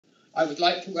I would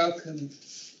like to welcome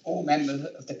all members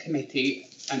of the committee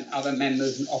and other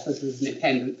members and officers in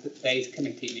attendance at today's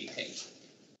committee meeting.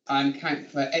 I'm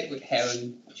Councillor Edward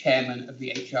Heron, Chairman of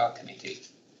the HR Committee.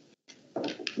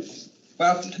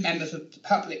 Welcome to members of the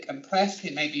public and press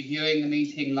who may be viewing the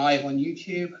meeting live on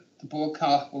YouTube. The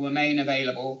broadcast will remain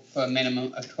available for a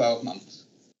minimum of 12 months.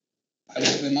 I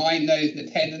would remind those in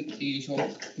attendance to use your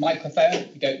microphone.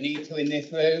 You don't need to in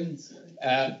this room.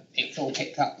 It's all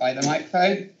picked up by the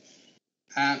microphone.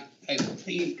 So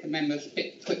please, can members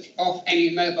switch off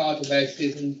any mobile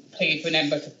devices, and please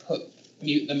remember to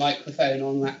mute the microphone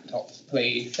on laptops,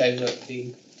 please, so that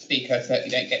the speaker certainly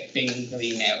don't get bings of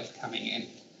emails coming in.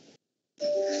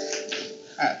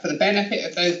 For the benefit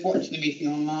of those watching the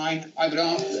meeting online, I would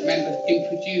ask that members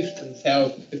introduce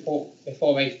themselves before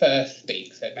they first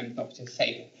speak, so members not to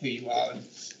say who you are and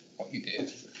what you do.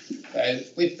 So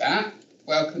with that,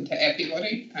 welcome to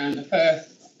everybody, and the first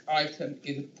item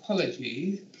is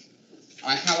apologies.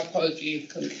 I have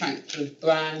apologies from Councillors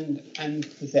Brand and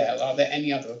Frizzell. Are there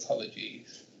any other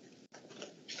apologies?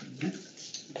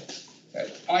 So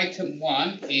item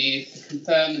 1 is to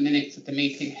confirm the minutes of the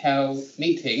meeting held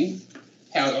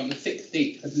on the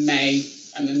 16th of May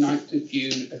and the 9th of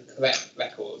June as correct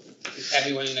record. Is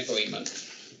everyone in agreement?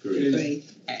 Agreed.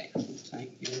 Excellent,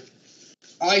 thank you.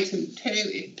 Item 2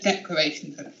 is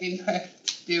declarations of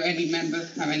interest. Do any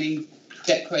members have any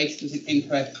declarations of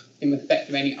interest in respect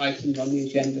of any items on the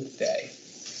agenda today?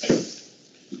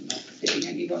 Not seeing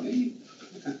anybody.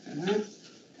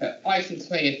 Item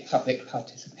 3 is public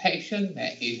participation.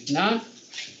 There is none.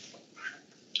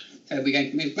 So we're going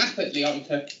to move rapidly on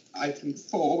to item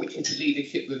 4, which is the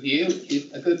leadership review, which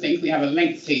is a good thing. We have a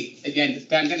lengthy agenda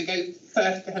today. I'm going to go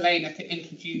first to Helena to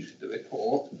introduce the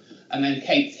report, and then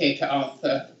Kate's here to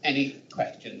answer any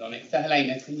questions on it. So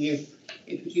Helena, can you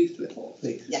introduce the report,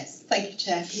 please? Yes, thank you,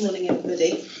 Chair. Good morning,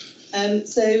 everybody.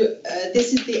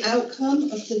 This is the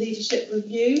outcome of the leadership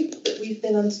review that we've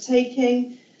been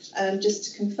undertaking.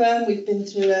 Just to confirm, we've been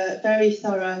through a very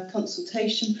thorough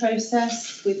consultation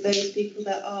process with those people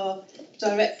that are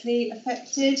directly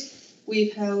affected.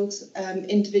 We've held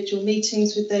individual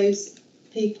meetings with those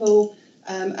people,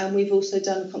 and we've also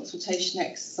done a consultation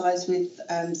exercise with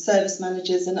service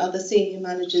managers and other senior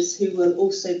managers who will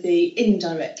also be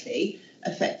indirectly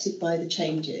affected by the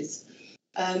changes.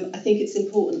 I think it's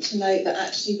important to note that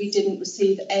actually we didn't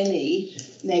receive any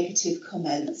negative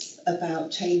comments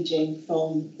about changing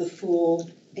from the 4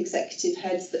 executive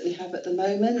heads that we have at the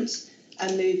moment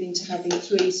and moving to having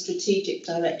 3 strategic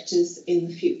directors in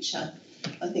the future.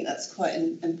 I think that's quite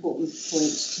an important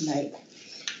point to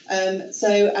make.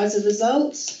 So as a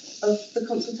result of the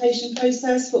consultation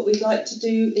process, what we'd like to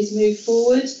do is move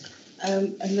forward,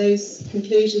 and those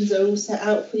conclusions are all set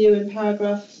out for you in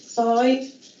paragraph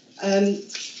 5.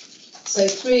 So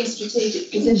 3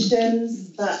 strategic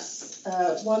positions, that's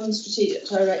 1 strategic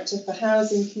director for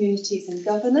housing, communities and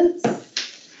governance,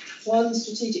 1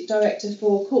 strategic director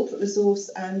for corporate resource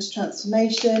and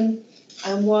transformation,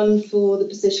 and 1 for the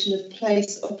position of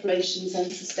place, operations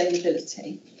and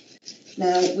sustainability.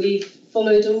 Now, we've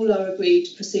followed all our agreed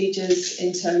procedures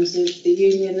in terms of the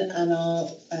union and our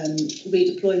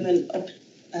redeployment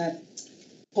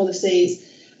policies.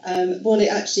 What it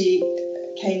actually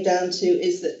came down to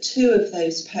is that 2 of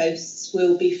those posts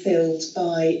will be filled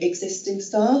by existing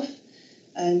staff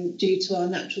due to our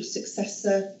natural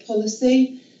successor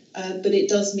policy, but it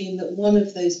does mean that 1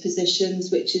 of those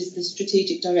positions, which is the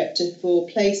strategic director for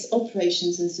place,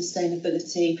 operations and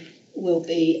sustainability, will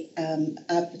be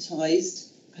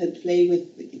advertised, hopefully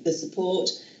with the support,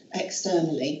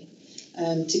 externally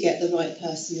to get the right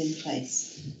person in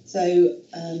place. So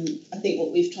I think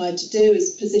what we've tried to do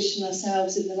is position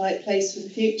ourselves in the right place for the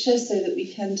future so that we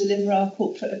can deliver our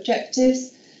corporate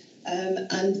objectives,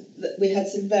 and we had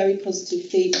some very positive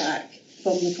feedback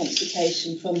from the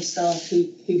consultation from staff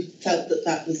who felt that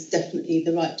that was definitely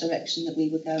the right direction that we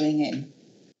were going in.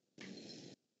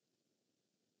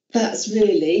 That's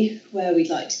really where we'd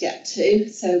like to get to.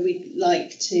 So we'd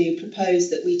like to propose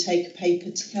that we take a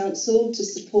paper to council to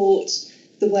support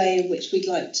the way in which we'd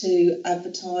like to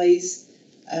advertise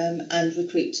and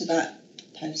recruit to that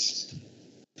post.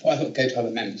 Before I go to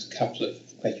other members, a couple of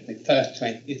questions. The first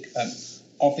one is,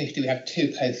 obviously we have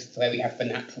 2 posts where we have the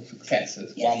natural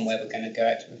successors, yes. 1 where we're going to go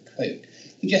out to recruit.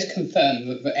 You just confirm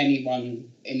that anyone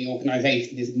in the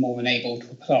organisation is more than able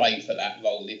to apply for that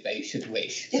role if they should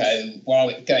wish. Yes. So while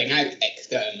it's going out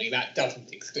externally, that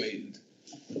doesn't exclude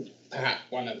perhaps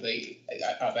one of the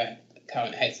other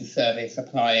current heads of service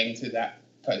applying to that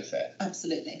process.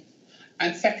 Absolutely.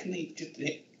 And secondly, just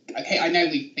okay, I know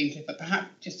we think it, but perhaps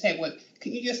just say, well,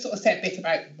 can you just sort of say a bit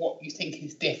about what you think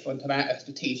is different about a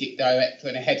strategic director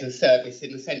and a head of service,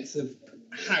 in the sense of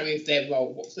how is their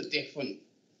role, what's the different,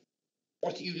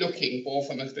 what are you looking for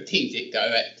from a strategic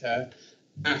director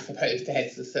as opposed to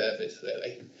heads of service,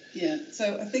 really? Yeah,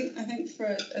 so I think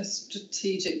for a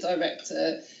strategic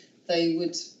director, they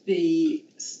would be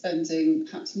spending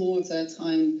perhaps more of their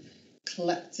time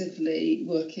collectively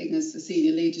working as the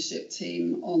senior leadership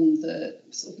team on the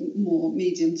sort of more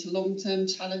medium to long term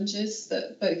challenges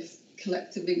that both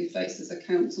collectively we face as a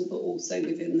council, but also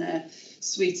within their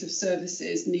suite of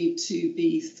services need to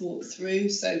be thought through.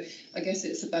 So I guess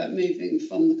it's about moving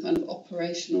from the kind of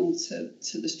operational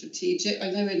to the strategic. I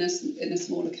know in a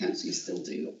smaller council you still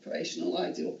do operational,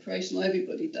 I do operational,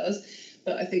 everybody does,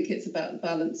 but I think it's about the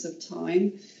balance of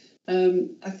time.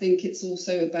 I think it's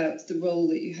also about the role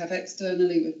that you have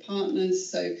externally with partners.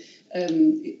 So,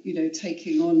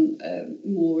 taking on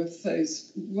more of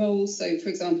those roles. So, for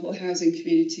example, housing,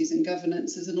 communities and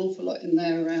governance, there's an awful lot in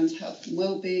there around health and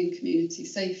wellbeing, community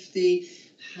safety,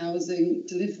 housing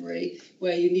delivery,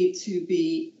 where you need to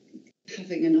be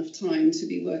having enough time to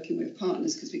be working with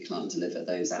partners because we can't deliver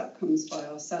those outcomes by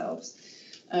ourselves.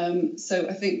 So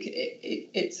I think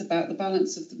it's about the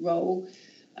balance of the role.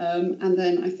 And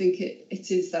then I think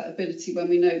it is that ability, when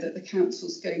we know that the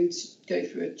council's going to go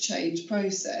through a change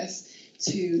process,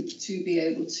 to be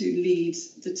able to lead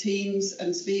the teams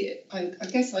and to be, I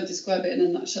guess I describe it in a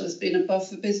nutshell as being above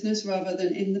the business rather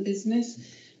than in the business.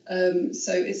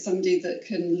 So it's somebody that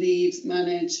can lead,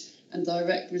 manage and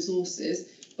direct resources,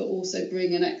 but also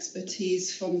bring an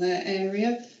expertise from their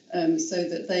area, so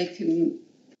that they can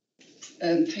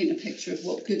paint a picture of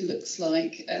what good looks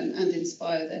like, and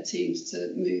inspire their teams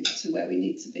to move to where we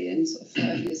need to be in sort of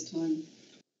 5 years' time.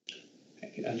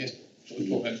 I just sort of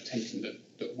draw attention that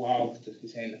whilst, as we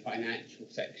say in the financial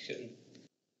section,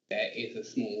 there is a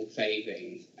small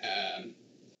saving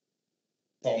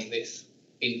from this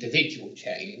individual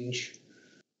change,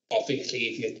 obviously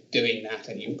if you're doing that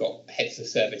and you've got heads of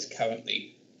service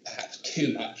currently perhaps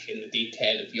too much in the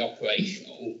detail of the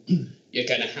operational, you're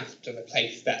going to have to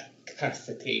replace that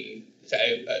capacity. So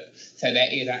there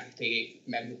is actually a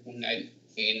memorable note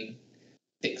in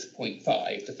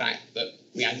 6.5, the fact that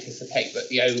we anticipate that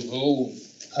the overall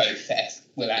process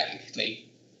will actually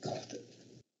cost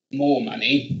more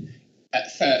money,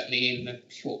 certainly in the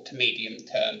short to medium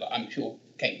term, but I'm sure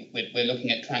we're looking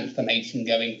at transformation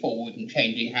going forward and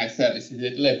changing how services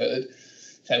are delivered.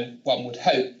 So one would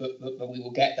hope that we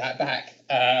will get that back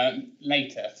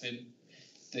later. So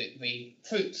the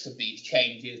fruits of these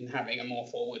changes and having a more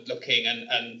forward-looking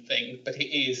and things, but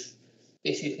this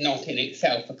is not in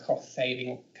itself a cost-saving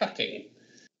or cutting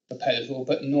proposal,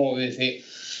 but nor is it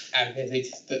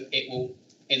envisaged that it will,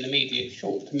 in the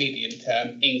short to medium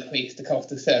term, increase the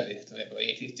cost of service delivery.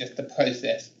 It is just the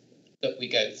process that we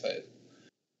go through.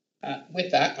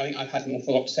 With that, I think I've had an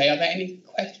awful lot to say. Are there any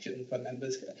questions from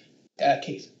members?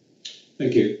 Keith.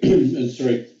 Thank you. And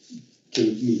sorry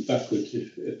to move backwards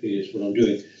if it is what I'm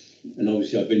doing. And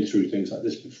obviously I've been through things like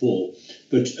this before.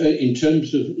 But in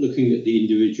terms of looking at the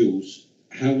individuals,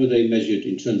 how were they measured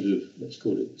in terms of, let's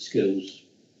call it, skills,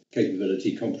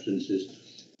 capability,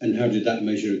 competences? And how did that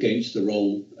measure against the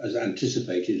role as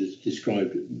anticipated, as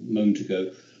described a moment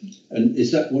ago? And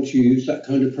is that what you use, that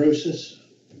kind of process?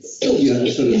 You have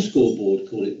a sort of scoreboard,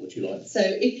 call it what you like. So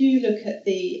if you look at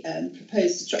the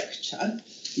proposed structure,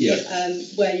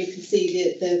 where you can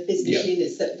see the business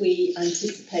units that we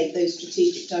anticipate those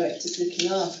strategic directors looking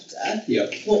after,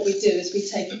 what we do is we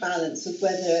take a balance of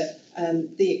whether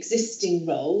the existing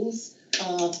roles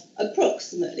are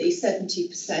approximately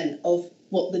 70% of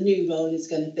what the new role is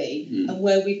going to be, and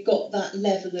where we've got that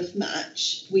level of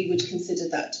match, we would consider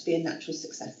that to be a natural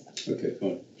successor. Okay,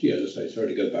 fine. Yeah, as I say,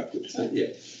 sorry to go backwards. Thank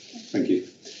you.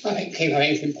 I think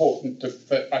it's important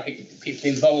I think people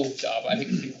involved are, but I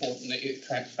think it's important that it's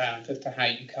transparent as to how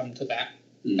you come to that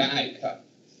outcome.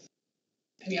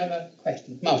 Any other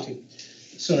questions? Martin.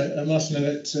 Sorry, Martin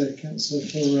Levett, councillor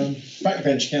for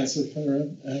backbench councillor for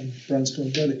Branscombe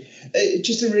and Burley.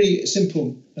 Just a really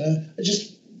simple.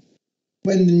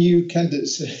 When the new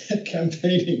candidates are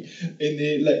campaigning in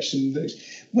the election,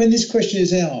 when this question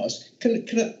is asked,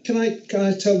 can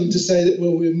I tell them to say that,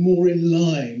 well, we're more in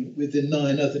line with the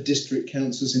 9 other district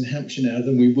councils in Hampshire now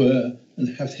than we were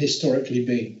and have historically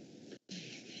been?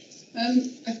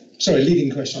 Sorry,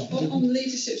 leading question. On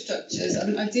leadership structures,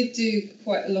 I did do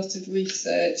quite a lot of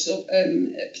research,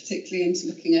 particularly into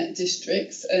looking at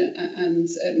districts and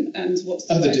what's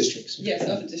the other districts. Yes,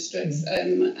 other districts,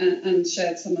 and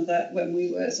shared some of that when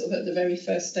we were sort of at the very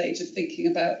first stage of thinking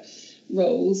about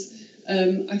roles.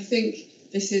 I think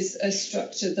this is a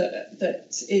structure that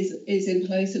is in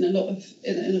place in a lot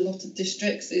of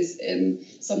districts. Is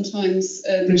sometimes.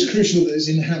 But it's crucial that it's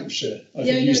in Hampshire. I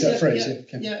think use that phrase.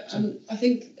 I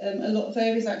think a lot of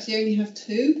areas actually only have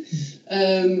two,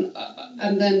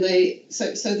 and then so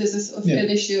there's a sort of an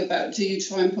issue about, do you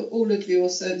try and put all of your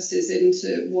services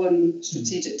into one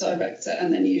strategic director,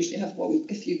 and then you usually have one.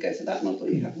 If you go for that model,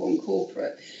 you have one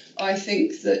corporate. I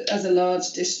think that as a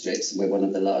large district, we're one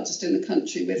of the largest in the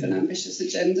country with an ambitious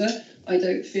agenda. I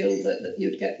don't feel that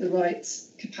you'd get the right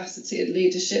capacity and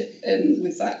leadership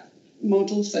with that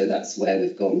model. So that's where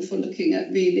we've gone for looking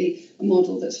at really a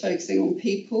model that's focusing on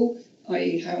people,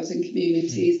 i.e. housing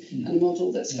communities, and a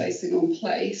model that's focusing on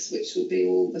place, which will be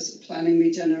all the sort of planning,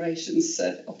 regeneration,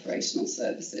 operational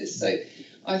services. So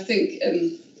I think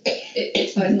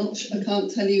I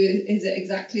can't tell you, is it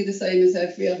exactly the same as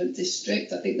every other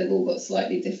district? I think they've all got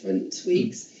slightly different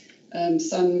tweaks.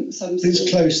 Some. But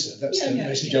it's closer. That's the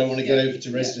message I want to get over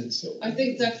to residents. I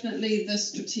think definitely the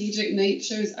strategic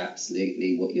nature is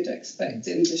absolutely what you'd expect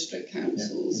in district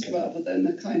councils, rather than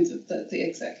the kind of the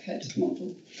exec head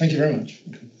model. Thank you very much.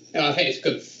 No, I think it's a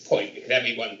good point, because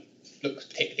everyone looks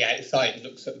particularly outside and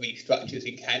looks at restructures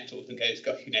in councils and goes,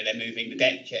 gosh, they're moving the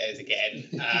deck chairs again.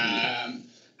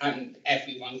 And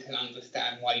everyone can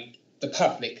understand why the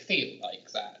public feel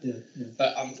like that.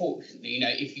 But unfortunately,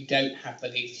 if you don't have the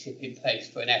leadership in place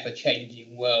for an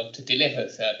ever-changing world to deliver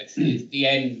services, the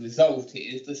end result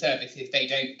is the services they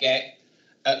don't get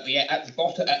at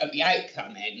the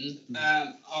outcome end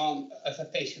aren't as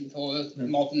efficient or as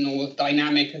modern or as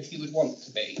dynamic as you would want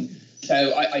to be.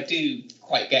 So I do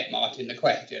quite get, Martin, the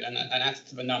question, and as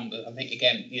to the numbers, I think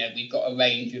again, we've got a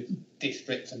range of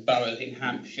districts and boroughs in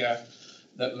Hampshire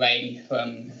that range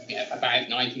from about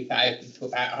 90,000 to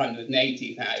about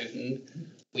 180,000.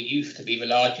 We used to be the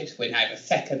largest. We're now the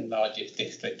second largest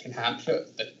district in Hampshire.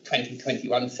 The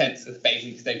 2021 census,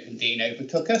 Basingstoke-on-Deane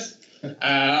overtook us.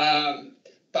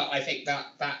 But I think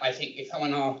I think if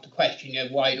someone asked the question,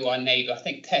 why do our neighbour, I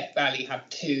think Test Valley have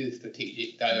two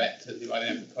strategic directors, if I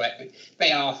remember correctly.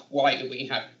 They ask, why do we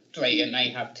have three and they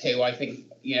have two? I think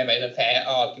there's a fair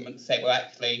argument to say, well,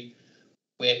 actually,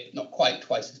 we're not quite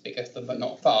twice as big as them, but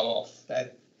not far off. So,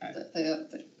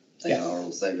 they are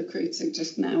also recruiting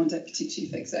just now a deputy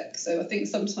chief exec. So I think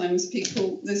sometimes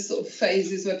there's sort of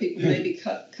phases where people maybe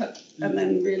cut, and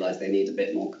then realise they need a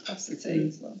bit more capacity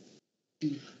as well.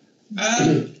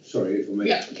 Sorry, if I may.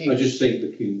 Yeah, okay. I just think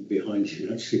looking behind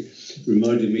you actually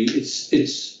reminded me,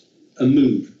 it's a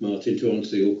move, Martin, to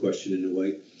answer your question in a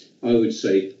way. I would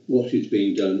say what is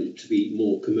being done is to be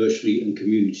more commercially and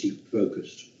community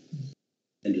focused.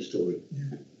 End of story.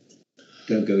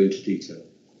 Don't go into detail.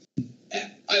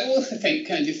 I also think,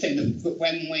 can I just say that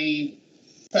when we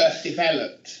first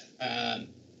developed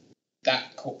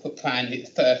that corporate plan, its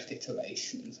first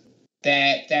iterations,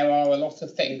 there are a lot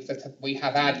of things that we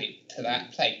have added to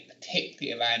that plate,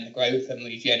 particularly around the growth and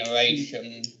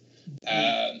regeneration,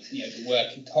 the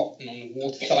work in Tottenham on the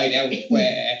water side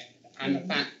elsewhere, and the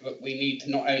fact that we need to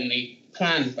not only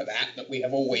plan for that we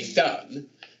have always done,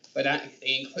 but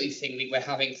actually increasingly we're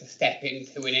having to step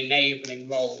into an enabling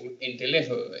role in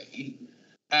delivery.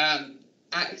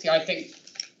 Actually, I think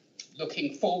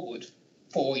looking forward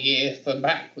 4 years from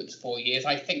backwards 4 years,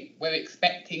 I think we're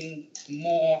expecting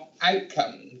more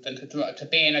outcomes than to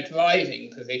be in a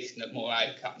driving position of more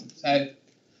outcomes. So,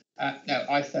 no,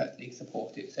 I certainly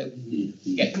support it. So,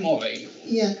 get more in.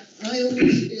 Yeah, I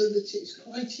always feel that it's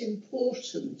quite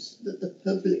important that the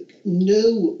public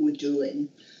know what we're doing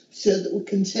so that we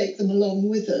can take them along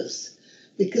with us,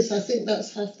 because I think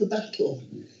that's half the battle.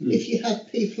 If you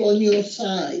have people on your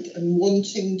side and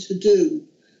wanting to do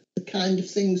the kind of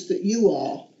things that you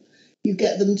are, you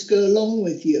get them to go along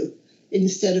with you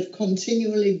instead of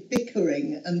continually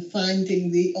bickering and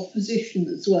finding the opposition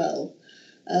as well,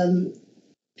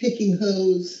 picking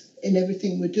holes in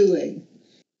everything we're doing.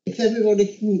 If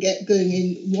everybody can get going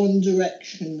in one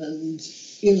direction and,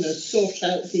 sort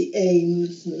out the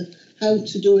aims and how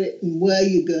to do it and where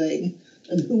you're going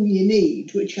and who you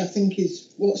need, which I think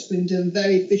is what's been done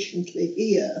very efficiently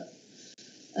here,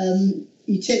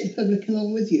 you take the public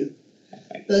along with you.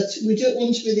 But we don't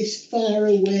want to be this far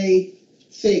away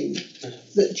thing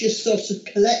that just sort of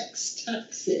collects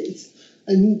taxes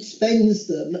and spends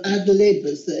them ad lib,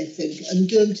 as they think, and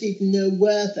don't even know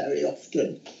where very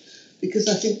often. Because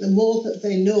I think the more that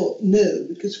they know,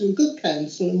 because we're a good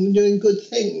council and we're doing good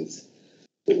things,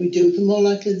 what we do, the more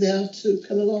likely they are to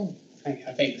come along. I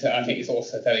think so. I think it's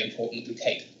also very important that we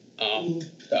take our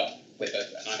stuff with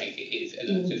us, and I think it is.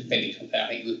 And just finish on that, I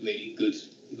think it was really good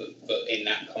that in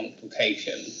that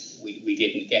consultation we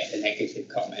didn't get a negative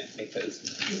comment because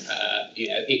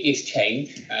it is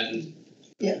change and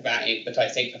that is, but I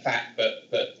think the fact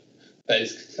that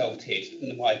those consulted in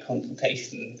the wide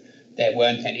consultation there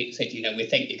weren't any said we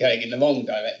think you're going in the wrong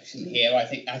direction here. I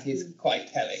think that is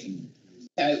quite telling.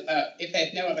 So if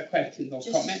there's no other questions or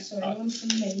comments, sorry, one from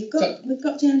me. We've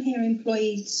got down here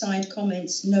employee side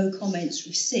comments, no comments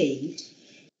received.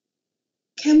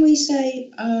 Can we say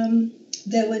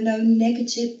there were nothing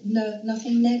negative?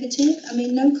 I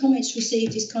mean, no comments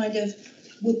received is kind of,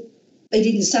 they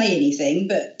didn't say anything,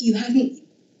 but you haven't.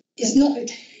 It's not.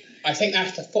 I think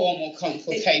that's the formal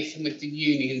consultation with the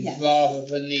unions rather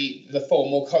than the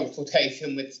formal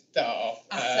consultation with staff.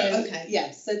 Okay,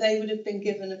 yes, so they would have been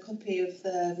given a copy of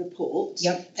the report.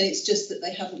 Yep. And it's just that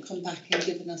they haven't come back and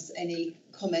given us any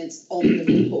comments on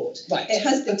the report. Right. It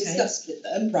has been discussed with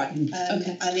them. Right. And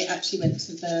it actually went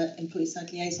to the employee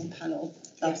side liaison panel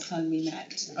last time we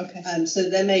met. Okay. So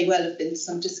there may well have been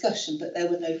some discussion, but there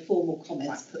were no formal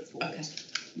comments put forward. Okay.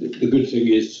 The good thing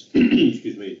is,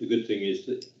 excuse me, the good thing is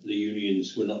that the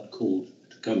unions were not called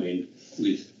to come in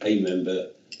with a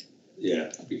member,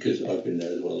 because I've been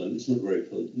there as well, and it's not very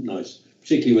nice,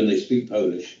 particularly when they speak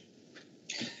Polish.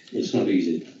 It's not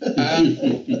easy.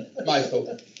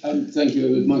 Michael. Thank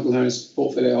you. Michael Harris,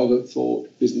 portfolio holder for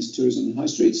Business, Tourism and High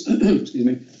Streets. Excuse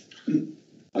me.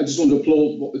 I just want to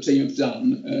applaud what the team have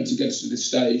done to get us to this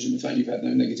stage, and the fact you've had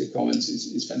no negative comments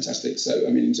is fantastic. So, I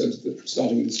mean, in terms of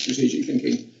starting with the strategic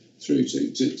thinking through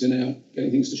to now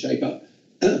getting things to shape up.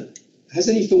 Has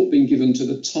any thought been given to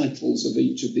the titles of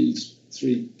each of these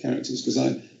three characters? Because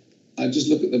I just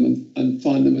look at them and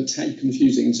find them a tad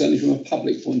confusing, and certainly from a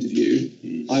public point of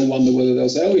view, I wonder whether they'll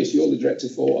say, oh yes, you're the director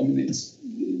for, I mean, there's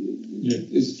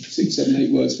 6, 7,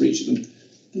 8 words for each of them.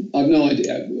 I've no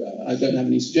idea. I don't have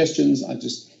any suggestions. I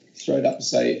just throw it up to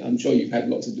say, I'm sure you've had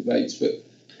lots of debates, but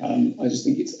I just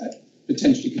think it's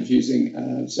potentially confusing,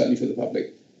 certainly for the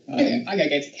public. I'm going to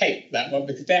go to Kate for that one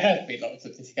because there has been lots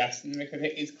of discussion because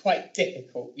it is quite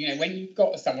difficult. When you've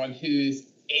got someone who's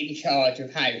in charge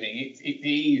of housing, it's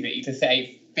easy to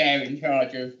say they're in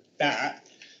charge of that,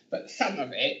 but some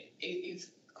of it is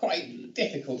quite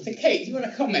difficult. So Kate, do you want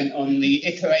to comment on the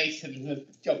iterations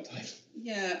of job titles?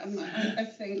 Yeah, I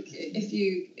think if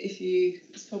you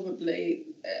it's probably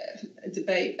a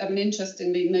debate. I mean,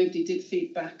 interestingly, nobody did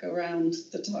feedback around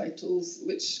the titles,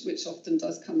 which often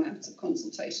does come out of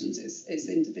consultations. Is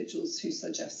individuals who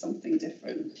suggest something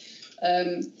different.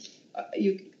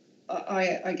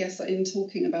 I guess in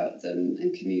talking about them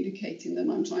and communicating them,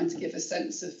 I'm trying to give a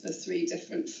sense of the 3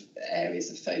 different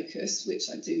areas of focus, which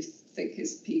I do think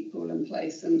is people and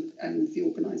place and the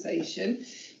organisation.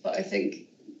 But I think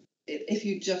if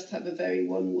you just have a very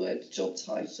one-word job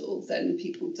title, then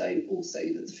people don't also,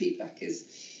 that the feedback is,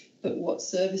 but what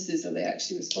services are they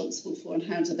actually responsible for and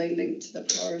how do they link to the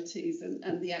priorities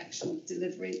and the actual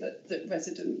delivery that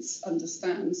residents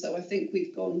understand? So I think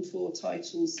we've gone for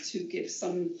titles to give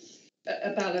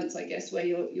a balance, I guess, where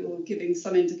you're giving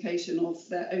some indication of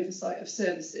their oversight of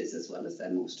services as well as their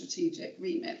more strategic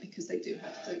remit, because they do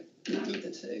have to marry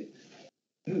the two.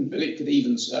 But it could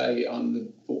even say I'm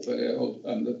the portfolio,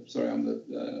 I'm the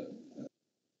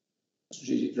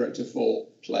strategic director for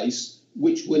place,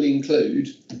 which will include.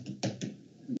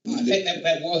 I think that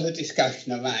there was a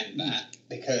discussion around that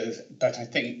but I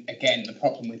think again the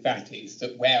problem with that is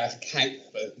that whereas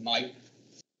councillors might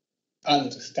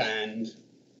understand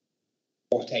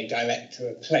what a director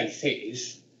of place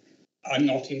is, I'm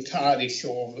not entirely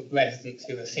sure that residents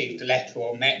who received a letter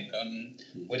or met them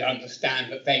would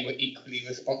understand that they were equally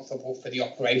responsible for the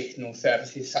operational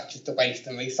services such as the waste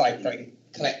and recycling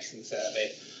collection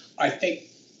service. I think,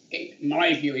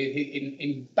 my view is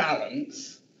in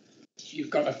balance,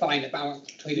 you've got to find a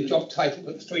balance between a job title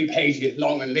that's 3 pages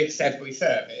long and lists every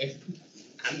service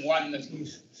and one that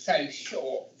is so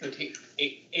short that it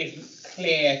isn't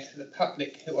clear to the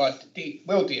public who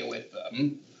will deal with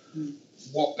them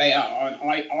what they are.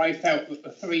 And I felt that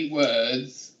the 3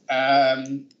 words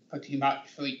pretty much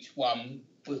for each one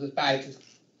was about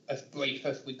as brief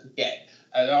as we could get.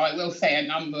 I will say a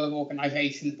number of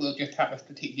organisations will just have a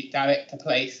strategic director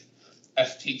place, a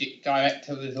strategic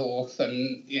director resource,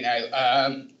 and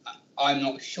I'm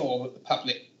not sure that the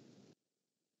public,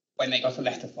 when they got a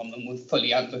letter from them, would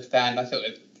fully understand. I sort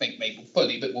of think they will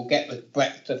fully, but will get the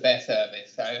breadth of their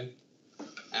service. So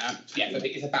but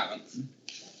it is a balance.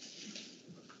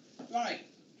 Right,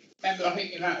 members, I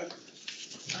think that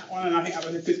one, and I think that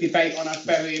was a good debate on a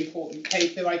very important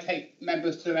case. So I take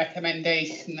members to the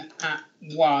recommendation at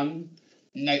 1.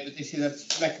 Note that this is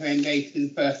a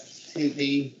recommendation first to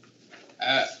the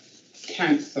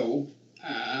council,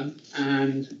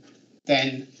 and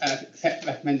then accept the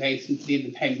recommendation to the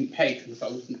independent pay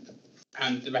consultant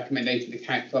and the recommendation to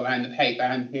council around the pay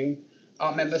banding.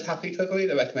 Are members happy to agree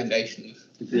with the recommendations?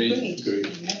 Agreed.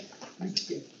 Thank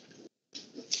you.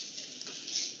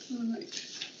 All right.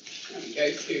 Now we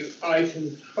go to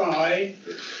item 5,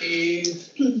 which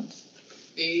is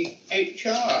the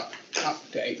HR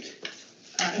update.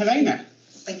 Helena.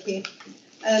 Thank you.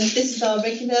 This is our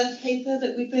regular paper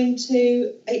that we bring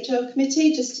to HR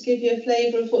committee, just to give you a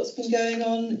flavour of what's been going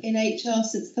on in HR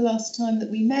since the last time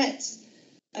that we met.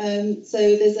 So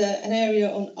there's an area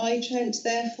on iTrent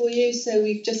there for you. So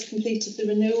we've just completed the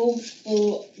renewal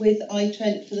with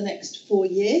iTrent for the next 4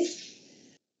 years.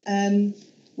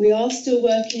 We are still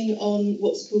working on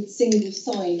what's called single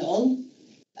sign-on.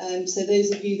 So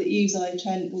those of you that use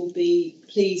iTrent will be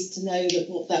pleased to know that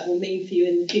what that will mean for you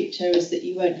in the future is that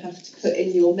you won't have to put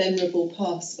in your memorable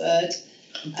password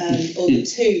or the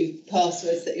 2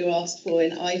 passwords that you're asked for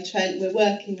in iTrent. We're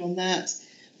working on that.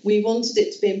 We wanted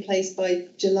it to be in place by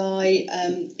July.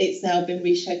 It's now been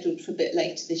rescheduled for a bit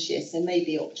later this year, so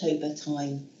maybe October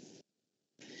time.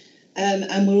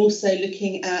 And we're also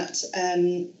looking at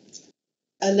a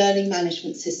learning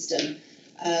management system.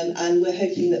 And we're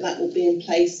hoping that will be in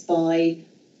place by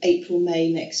April, May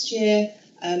next year.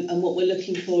 And what we're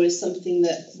looking for is something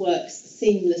that works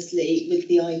seamlessly with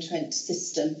the iTrent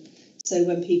system. So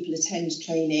when people attend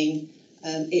training,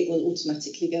 it will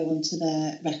automatically go onto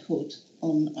their record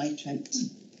on iTrent.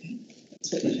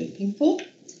 That's what we're hoping for.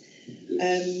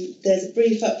 There's a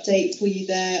brief update for you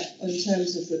there in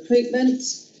terms of recruitment.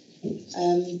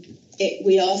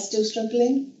 We are still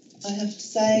struggling, I have to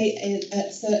say,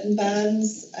 at certain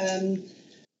bands,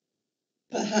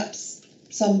 perhaps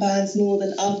some bands more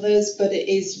than others, but it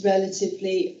is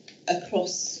relatively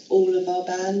across all of our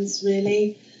bands,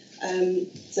 really.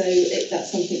 So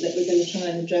that's something that we're going to try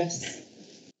and address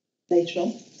later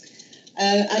on.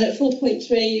 And at 4.3,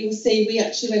 you will see we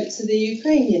actually went to the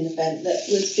Ukrainian event that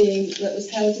was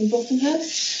held in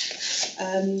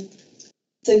Brockenhurst.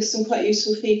 So some quite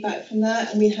useful feedback from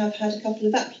that, and we have had a couple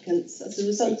of applicants as a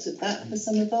result of that for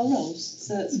some of our roles,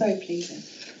 so it's very pleasing.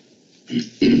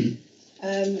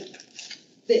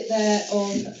 Bit there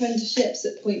on apprenticeships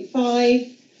at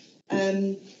 0.5.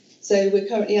 So we're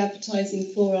currently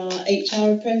advertising for our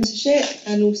HR apprenticeship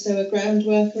and also a ground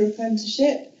worker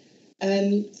apprenticeship.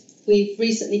 We've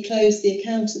recently closed the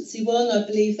accountancy one. I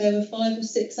believe there were 5 or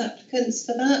 6 applicants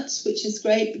for that, which is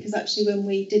great because actually when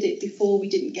we did it before we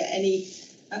didn't get any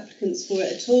applicants for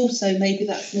it at all, so maybe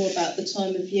that's more about the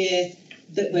time of year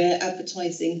that we're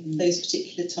advertising those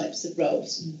particular types of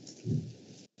roles.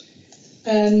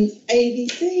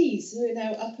 AVCs, we're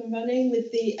now up and running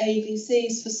with the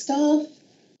AVCs for staff,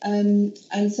 and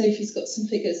Sophie's got some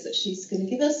figures that she's going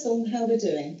to give us on how we're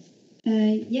doing.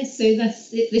 Yes, so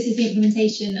this is the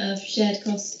implementation of shared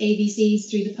cost AVCs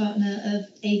through the partner of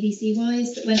AVC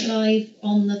Wise that went live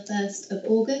on the 1st of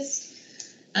August.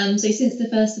 So since the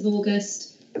 1st of August,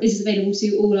 this is available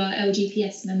to all our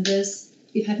LGPS members.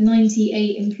 We've had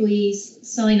 98 employees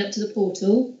sign up to the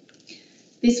portal.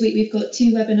 This week we've got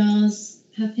 2 webinars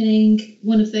happening.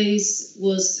 One of those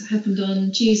happened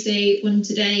on Tuesday, one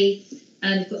today,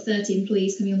 and we've got 30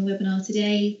 employees coming on the webinar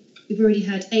today. We've already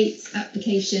had 8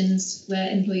 applications where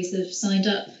employees have signed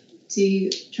up to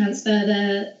transfer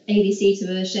their AVC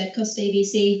to a shared cost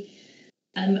AVC.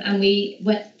 And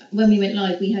when we went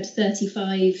live, we had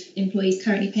 35 employees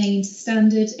currently paying into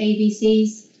standard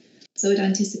AVCs. So I'd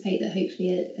anticipate that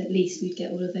hopefully at least we'd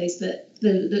get all of those. But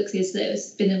the look is that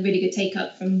it's been a really good take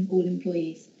up from all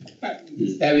employees.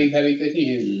 Very, very good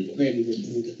news. Really good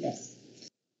news, yes.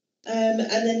 And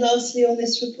then lastly on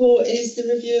this report is the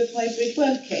review of hybrid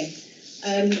working.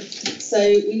 So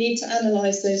we need to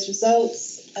analyse those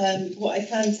results. What I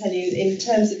can tell you in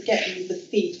terms of getting the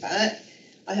feedback,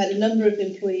 I had a number of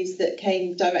employees that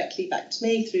came directly back to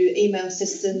me through the email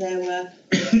system. There were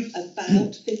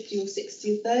about 50 or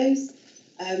 60 of those.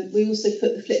 We also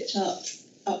put the flip charts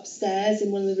upstairs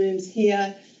in one of the rooms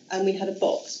here, and we had a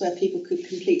box where people could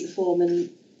complete the form and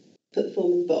put the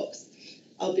form in the box.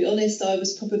 I'll be honest, I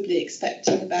was probably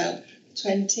expecting about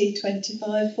 20,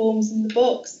 25 forms in the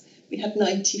box. We had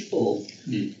 94.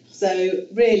 So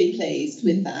really pleased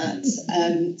with that.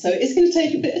 So it's going to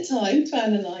take a bit of time to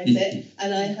analyse it.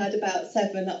 And I had about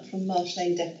 7 up from Marsh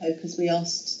Lane Depot because we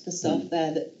asked the staff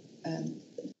there that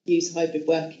use hybrid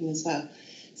working as well.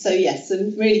 So yes,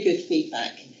 some really good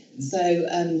feedback. So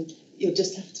you'll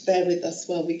just have to bear with us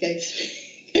while we go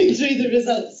through the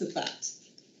results of that.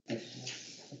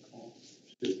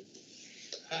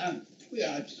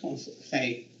 Yeah, I just want to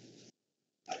say,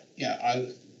 I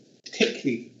was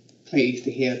particularly pleased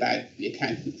to hear about the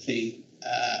accountancy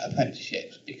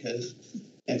apprenticeships, because because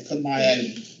from my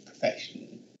own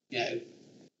profession,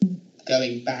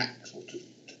 going back sort of,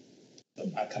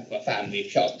 I come from a family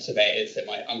of chartered surveyors, so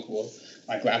my uncle,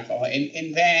 my grandfather,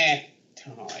 in their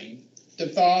time, the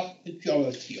vast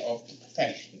majority of the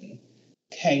profession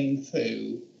came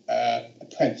through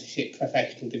apprenticeship,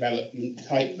 professional development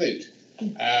type route.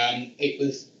 It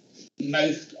was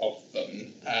most of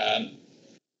them,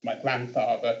 my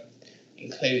grandfather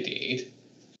included,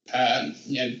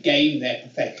 gained their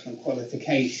professional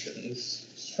qualifications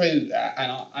through that,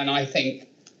 and I think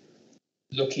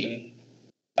looking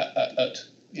at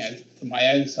from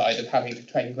my own side of having to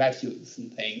train graduates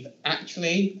and things,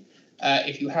 actually,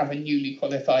 if you have a newly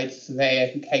qualified surveyor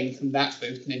who came from that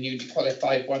route and a newly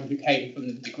qualified one who came from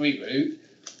the degree route,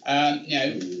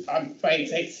 I'm afraid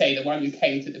to say the one who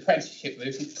came to the apprenticeship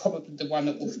route is probably the one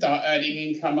that will start earning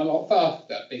income a lot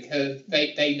faster, because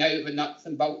they know the nuts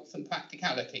and bolts and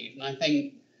practicalities. And I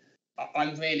think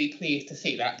I'm really pleased to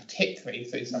see that, particularly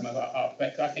through some of our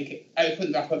aspects. I think it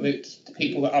opens up a route to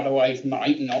people that otherwise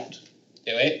might not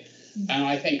do it. And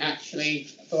I think actually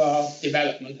for our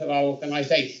development of our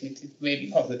organisation, it is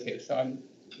really positive. So I'm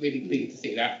really pleased to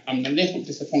see that. I'm a little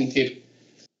disappointed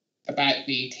about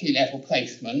the T-level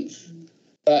placements,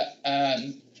 but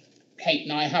Kate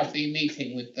and I have been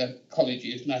meeting with the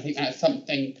colleges, and I think that's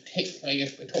something, particularly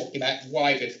if we're talking about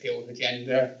wider skills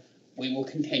agenda, we will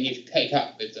continue to take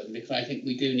up with them, because I think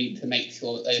we do need to make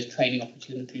sure that those training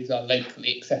opportunities are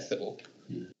locally accessible.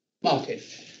 Martin.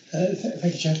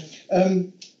 Thank you, Chair.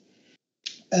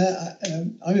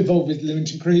 I'm involved with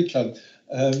Lymington Cricket Club,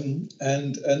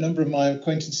 and a number of my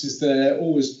acquaintances there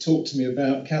always talk to me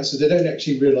about council. They don't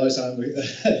actually realise I'm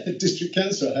a district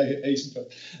councillor.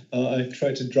 I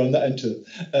try to drum that into them,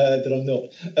 that I'm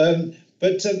not.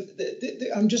 But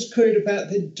I'm just queried about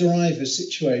the driver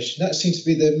situation. That seems to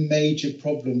be the major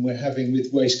problem we're having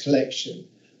with waste collection.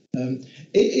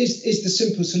 Is the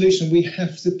simple solution we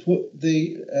have to put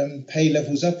the pay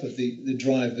levels up of the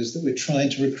drivers that we're trying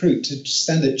to recruit to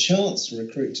stand a chance for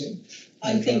recruiting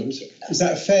drivers? Is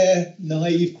that a fair,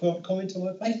 naive comment on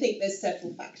my part? I think there's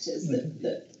several factors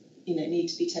that need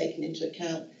to be taken into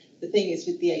account. The thing is,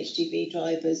 with the HGV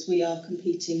drivers, we are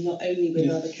competing not only with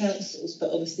other councils, but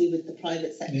obviously with the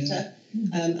private sector,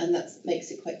 and that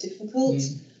makes it quite difficult.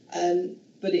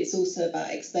 But it's also about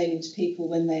explaining to people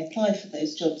when they apply for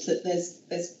those jobs that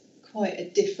there's quite a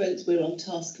difference. We're on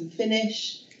task and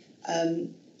finish.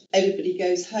 Everybody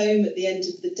goes home at the end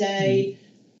of the day.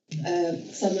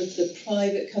 Some of the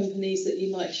private companies that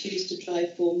you might choose to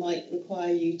drive for might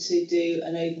require you to do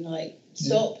an overnight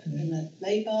stop in a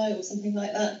lay-by or something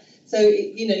like that. So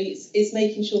it's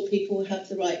making sure people have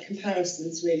the right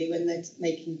comparisons really when they're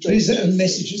making jobs. But is that a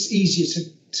message that's easier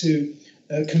to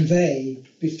convey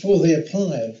before they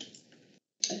apply?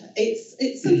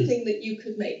 It's something that you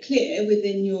could make clear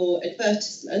within your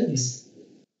advertisements.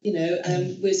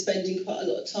 We're spending quite a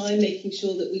lot of time making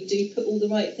sure that we do put all the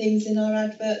right things in our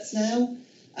adverts now,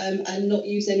 and not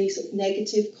use any sort of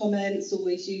negative comments,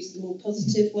 always use the more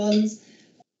positive ones.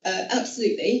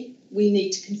 Absolutely, we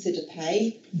need to consider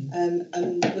pay, and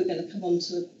we're going to come on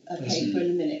to a paper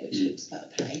in a minute which talks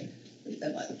about pay. We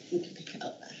can pick it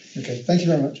up there. Okay, thank you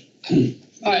very much.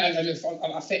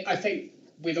 I think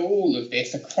with all of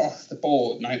this across the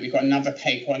board, we've got another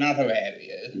paper on other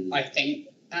areas. I think,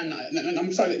 and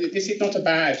I'm sorry, this is not a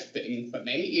bad thing for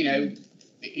me.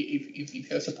 If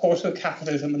you're a supporter of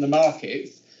capitalism and the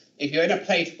markets, if you're in a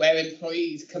place where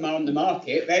employees command the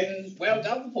market, then well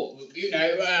done for them.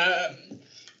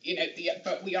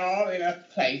 But we are in a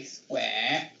place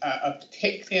where,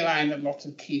 particularly around a lot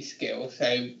of key skills,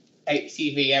 so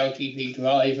HGV, LGV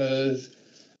drivers,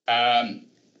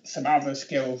 some other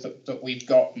skills that we've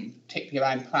got, particularly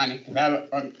around planning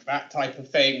development, that type of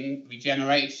thing,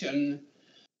 regeneration.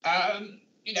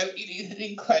 It is an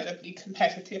incredibly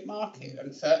competitive market,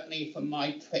 and certainly from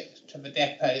my trips to the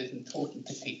depots and talking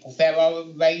to people, there are a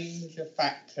range of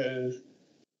factors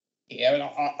here. And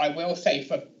I will say,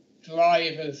 for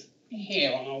drivers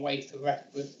here on our way to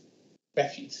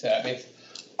refuse service,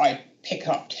 I pick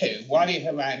up two. One is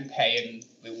around pay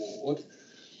and reward.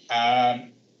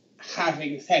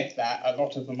 Having said that, a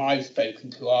lot of them I've spoken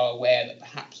to are aware that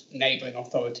perhaps neighbouring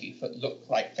authorities that look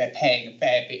like they're paying a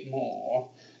fair bit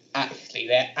more, actually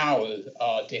their hours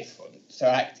are different. So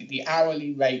actually the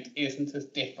hourly rate isn't as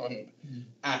different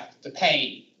as the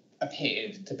pay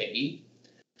appears to be.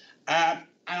 And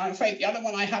I'm afraid the other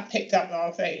one I have picked up, and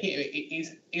I'll say here,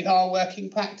 is our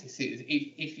working practices.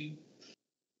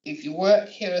 If you work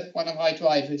here as one of our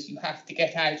drivers, you have to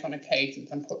get out on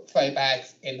occasions and put throw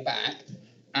bags in the back.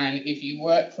 And if you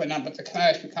work for a number of the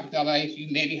commercial companies,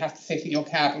 you merely have to sit in your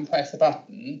cab and press a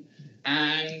button.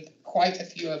 and quite a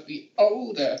few of the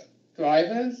older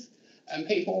drivers and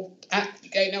people actually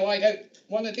go, no, I don't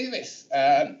want to do this.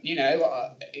 There's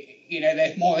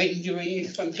more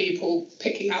injuries from people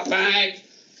picking up bags.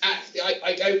 Actually,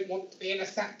 I don't want to be in a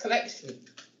sack collection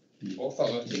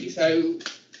authority. So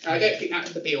I don't think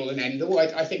that's the be all and end all.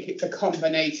 I think it's a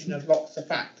combination of lots of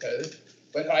factors,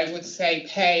 but I would say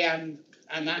pay and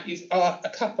that are a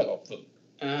couple of them.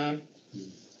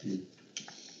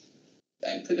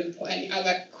 Don't put any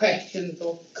other questions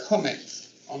or comments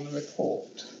on the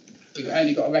report. We've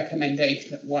only got a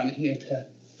recommendation at one here to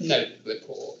note the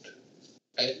report.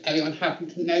 Is everyone happy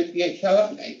to note the HR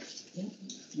update? Yeah.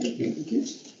 Thank you.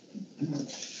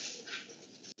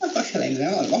 Oh gosh, Helena,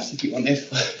 there are a lot of you on this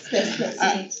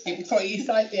one. Employee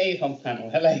site liaison panel,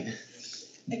 Helena.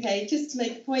 Okay, just to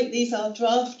make a point, these are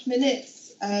draft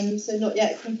minutes, so not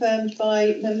yet confirmed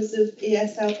by members of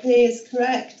ESLP is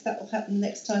correct. That will happen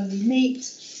next time we meet.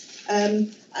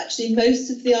 Actually,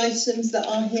 most of the items that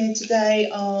are here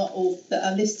today or that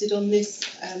are listed on this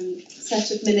set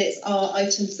of minutes are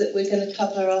items that we're going to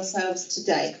cover ourselves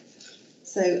today.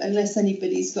 So unless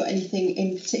anybody's got anything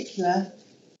in particular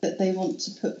that they want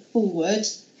to put forward,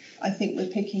 I think we're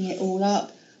picking it all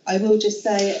up. I will just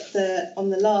say on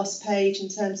the last page, in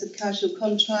terms of casual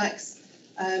contracts,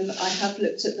 I have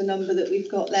looked at the number that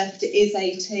we've got left. It is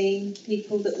 18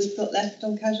 people that we've got left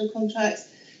on casual contracts.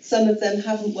 Some of them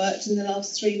haven't worked in the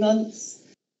last 3 months.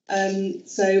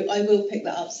 So I will pick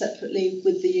that up separately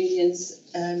with the unions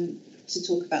to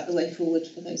talk about the way forward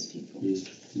for those people.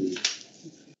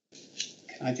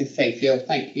 Can I just say, Jill,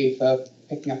 thank you for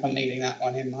picking up on leading that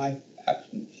one in my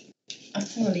absence. I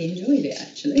thoroughly enjoyed it,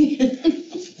 actually.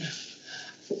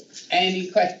 Any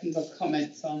questions or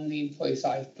comments on the employee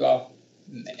side draft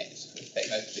minutes? I think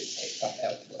most of it picked up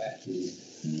elsewhere.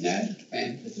 No?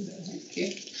 Thank you.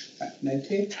 That's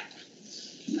noted.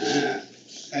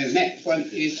 So next one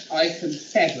is item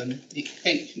 7, the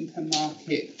extension to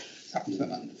market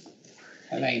supplements.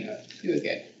 Helena, you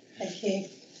again. Thank you.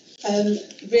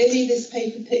 Really, this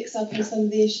paper picks up on some of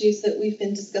the issues that we've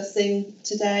been discussing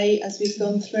today as we've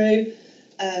gone through.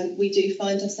 We do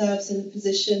find ourselves in a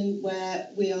position where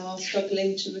we are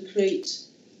struggling to recruit,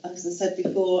 as I said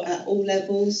before, at all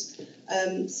levels.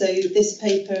 So this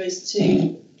paper is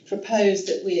to propose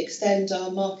that we extend our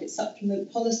market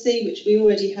supplement policy, which we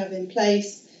already have in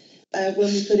place. When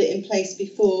we put it in place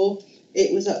before,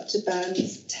 it was up to band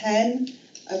 10.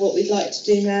 What we'd like to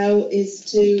do now is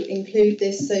to include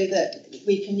this so that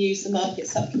we can use the market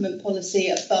supplement policy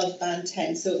above band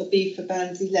 10. So it will be for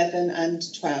bands 11 and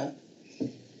 12.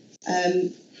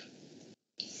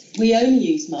 We only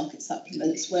use market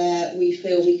supplements where we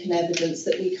feel we can evidence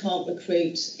that we can't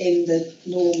recruit in the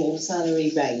normal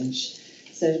salary range.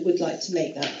 So we'd like to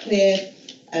make that clear.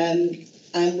 And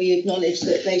we acknowledge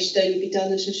that they should only be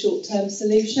done as a short-term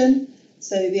solution.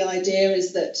 So the idea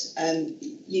is that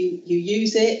you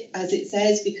use it as it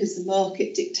says because the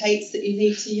market dictates that you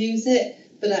need to use it,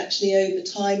 but actually over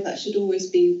time that should always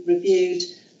be reviewed.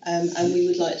 And we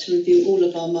would like to review all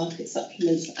of our market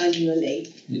supplements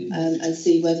annually and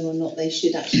see whether or not they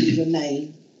should actually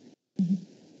remain.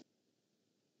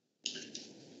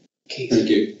 Thank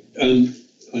you.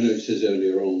 I know it says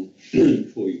earlier on,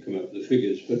 before you come up with the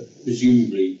figures, but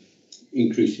presumably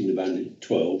increasing the band at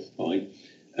 12, fine,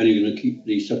 and you're going to keep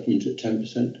the supplement at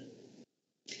 10%?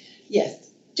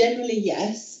 Yes, generally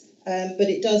yes, but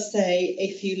it does say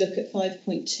if you look at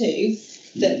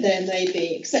 5.2 that there may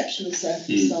be exceptional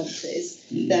circumstances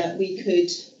that we could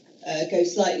go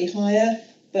slightly higher,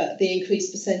 but the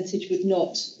increased percentage would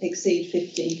not exceed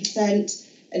 15%.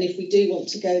 And if we do want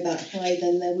to go that high,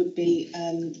 then there would be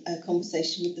a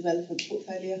conversation with the relevant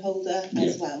portfolio holder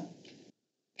as well.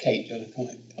 Kate, do you want to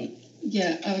comment on?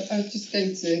 Yeah, I was just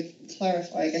going to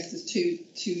clarify. I guess there's two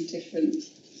different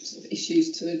sort of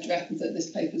issues to address that this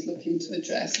paper is looking to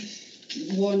address.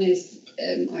 One is,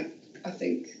 I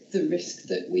think, the risk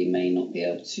that we may not be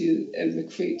able to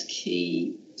recruit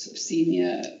key sort of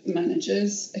senior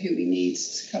managers who we need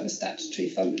to cover statutory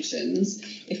functions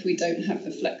if we don't have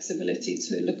the flexibility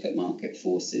to look at market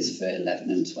forces for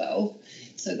 11 and 12.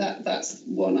 So that's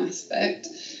one aspect.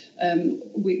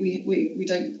 We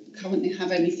don't currently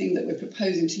have anything that we're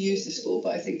proposing to use this for,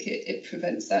 but I think it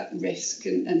prevents that risk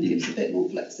and gives a bit more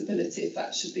flexibility if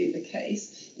that should be the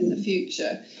case in the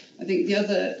future. I think the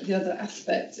other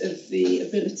aspect of the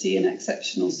ability in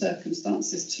exceptional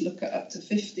circumstances to look at up to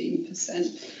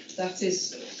 15%, that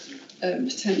is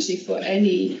potentially for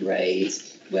any grade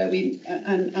where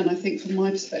and I think from my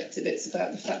perspective it's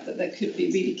about the fact that there could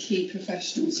be really key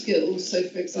professional skills. So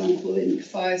for example in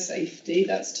fire safety,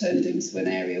 that's turned into an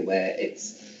area where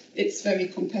it's it's very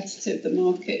competitive. The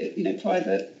market, you know,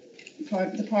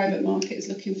 the private market is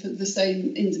looking for the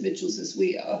same individuals as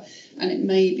we are, and it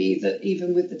may be that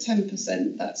even with the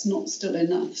 10%, that's not still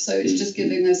enough. So it's just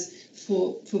giving us,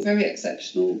 for very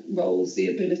exceptional roles, the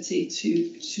ability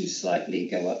to slightly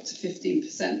go up to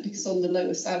 15%, because on the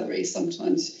lower salary,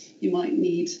 sometimes you might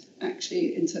need,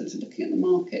 actually, in terms of looking at the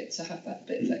market, to have that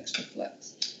bit of extra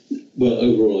flex. Well,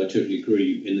 overall, I totally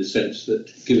agree in the sense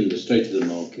that, given the state of the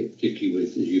market, particularly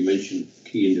with, as you mentioned,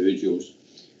 key individuals,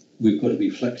 we've got to be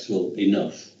flexible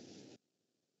enough.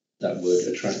 That word,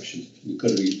 attraction. We've got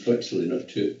to be flexible enough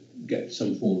to get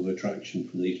some form of attraction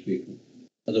from these people.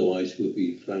 Otherwise, we'll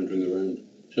be floundering around.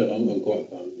 So I'm quite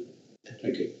fine with it.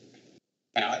 Thank you.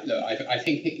 Look, I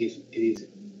think it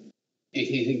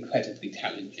is incredibly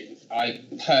challenging. I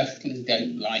personally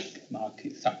don't like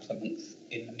market supplements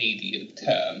in the medium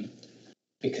term,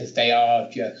 because they are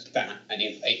just that. And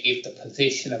if the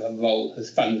position of a role has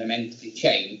fundamentally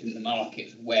changed in the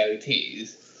market where it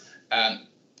is,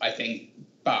 I think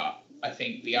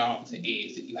the answer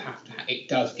is that you have to. It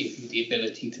does give you the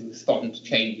ability to respond to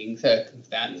changing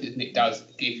circumstances, and it does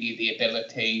give you the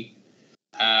ability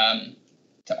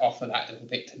to offer that little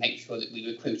bit to make sure that we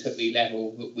recruit at the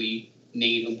level that we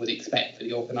need and would expect for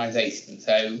the organisation.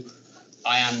 So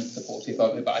I am supportive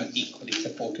of it, but I'm equally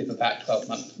supportive of that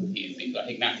 12-month review, because I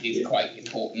think that is quite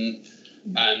important.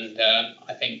 And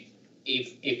I think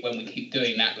if when we keep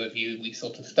doing that review, we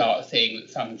sort of start seeing that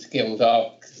some skills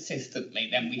are consistently,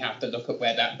 then we have to look at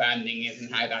where that banding is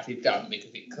and how that is done,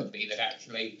 because it could be that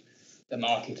actually the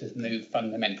market has moved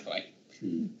fundamentally.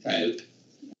 So,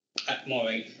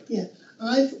 Maureen. Yeah,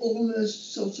 I've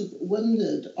almost sort of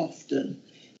wondered often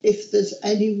if there's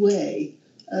any way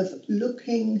of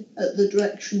looking at the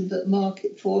direction that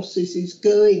Market Forces is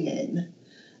going in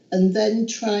and then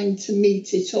trying to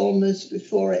meet it almost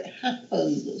before it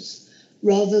happens,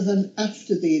 rather than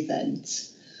after the event,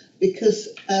 because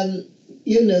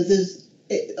there's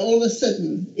all of a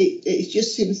sudden it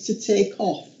just seems to take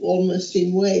off almost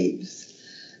in waves,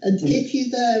 and if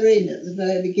you're there in at the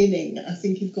very beginning, I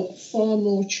think you've got far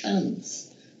more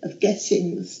chance of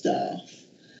getting the staff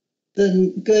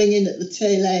than going in at the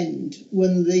tail end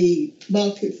when the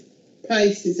market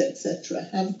prices, etc.,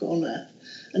 have gone up.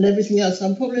 And everything else,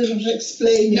 I'm probably not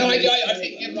explaining. No, I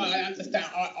think you're right. I understand.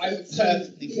 I would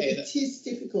certainly say that it is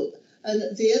difficult.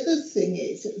 And the other thing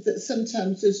is that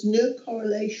sometimes there's no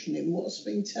correlation in what's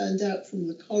being turned out from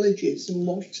the colleges and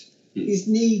what is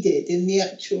needed in the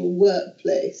actual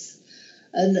workplace.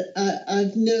 And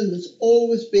I've known there's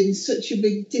always been such a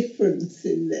big difference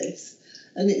in this.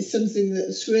 And it's something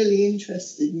that's really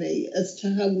interested me as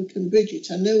to how we can bridge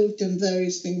it. I know we've done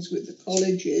various things with the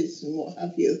colleges and what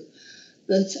have you,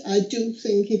 but I do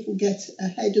think if we get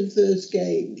ahead of those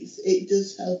games, it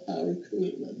does help our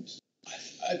recruitment.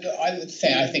 I would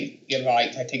say, I think you're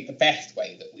right. I think the best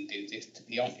way that we do this, to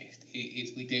be honest,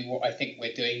 is we do what I think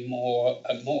we're doing more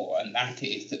and more, and that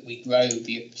is that we grow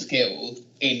the skills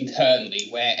internally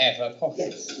wherever possible.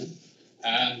 Yes.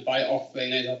 By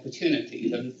offering those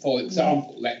opportunities. And for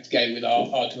example, let's go with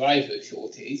our driver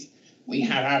shortage. We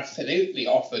have absolutely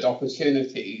offered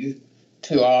opportunities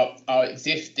to our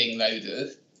existing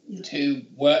loaders to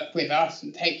work with us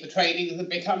and take the training and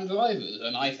become drivers.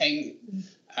 And I think,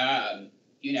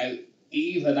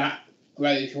 either that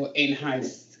grows your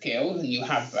in-house skills and you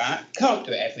have that. Can't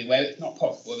do it everywhere, it's not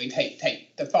possible. I mean,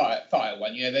 take the fire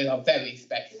one, those are very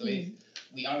specialist.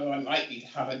 We are unlikely to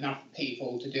have enough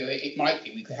people to do it. It might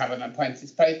be we could have an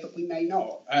apprentice place, but we may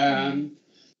not.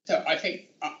 So I think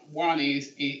one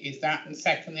is that, and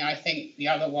secondly, I think the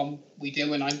other one we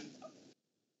do, and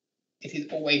it is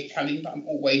always challenging, but I'm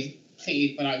always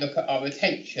pleased when I look at our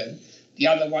retention. The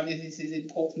other one is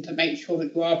important to make sure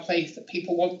that you are a place that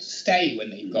people want to stay when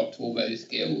they've got all those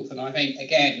skills. And I think,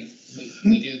 again,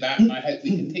 we do that, and I hope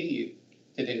we continue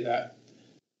to do that.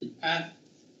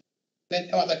 There's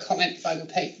no other comments. I will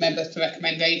take members to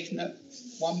recommendation at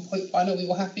 1.1. Are we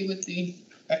all happy with the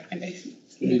recommendation?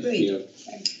 Agreed.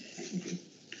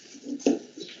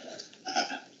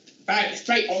 Back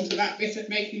straight on to that bit of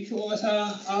making sure that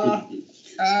our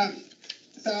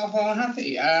staff are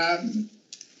happy.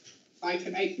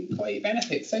 Item 8, employee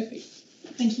benefits. Sophie.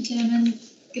 Thank you, Chairman.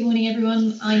 Good morning,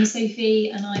 everyone. I'm Sophie,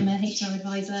 and I'm a HR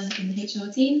advisor in the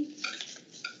HR team.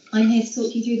 I'm here to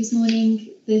talk you through this morning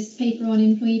this paper on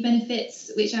employee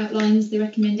benefits, which outlines the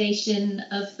recommendation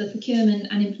of the procurement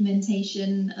and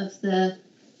implementation of the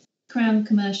Crown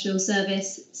Commercial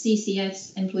Service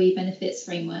CCS Employee Benefits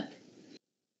Framework.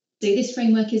 So this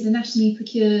framework is a nationally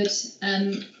procured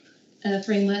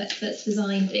framework that's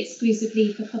designed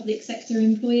exclusively for public sector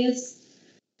employers.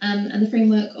 And the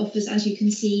framework offers, as you can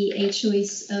see, a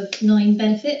choice of 9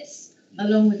 benefits,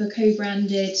 along with a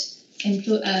co-branded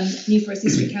New Forest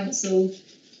District Council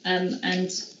and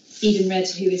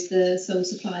Edenred, who is the sole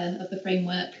supplier of the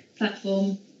framework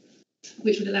platform,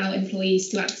 which would allow employees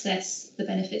to access the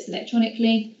benefits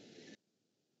electronically.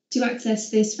 To access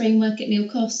this framework at nil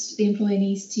cost, the employer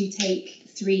needs to take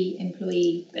 3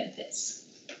 employee benefits.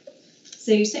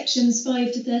 So sections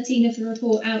 5 to 13 of the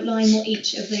report outline what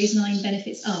each of those 9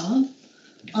 benefits are.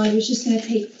 I was just going to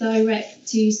take direct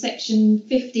to section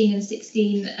 15 and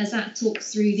 16, as that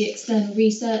talks through the external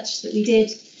research that we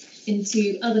did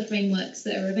into other frameworks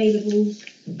that are available,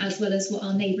 as well as what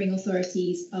our neighbouring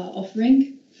authorities are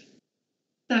offering.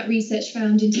 That research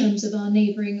found, in terms of our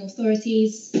neighbouring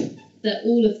authorities, that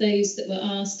all of those that were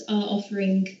asked are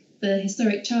offering the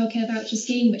historic childcare voucher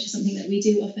scheme, which is something that we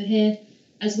do offer here,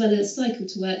 as well as cycle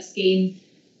to work scheme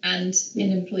and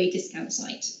an employee discount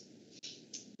site.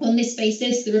 On this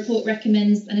basis, the report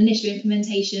recommends an initial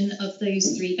implementation of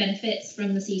those 3 benefits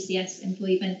from the CCS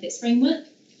Employee Benefits Framework.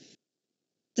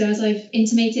 So as I've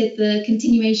intimated, the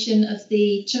continuation of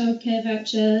the childcare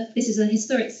voucher, this is a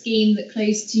historic scheme that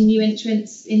closed to new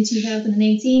entrants in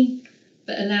 2018,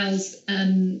 but allows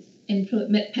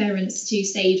parents to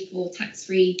save for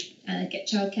tax-free, get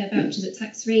childcare vouchers at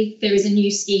tax-free. There is a new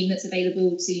scheme that's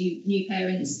available to new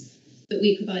parents, but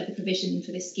we provide the provision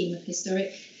for this scheme of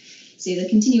historic. So the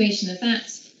continuation of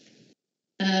that.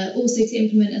 Also to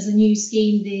implement as a new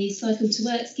scheme the Cycle to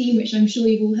Work scheme, which I'm sure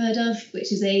you've all heard of,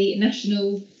 which is a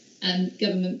national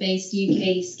government-based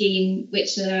UK scheme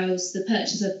which allows the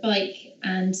purchase of bike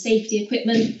and safety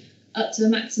equipment up to a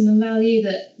maximum value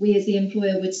that we as the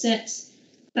employer would set.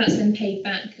 That's then paid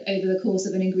back over the course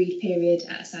of an agreed period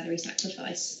at a salary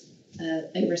sacrifice,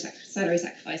 over a salary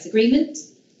sacrifice agreement.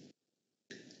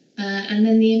 And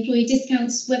then the employee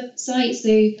discounts website.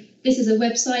 So this is a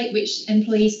website which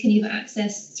employees can either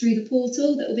access through the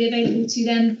portal that will be available to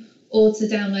them, or to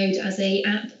download as an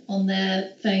app on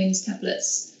their phones,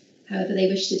 tablets, however they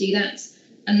wish to do that.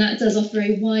 And that does offer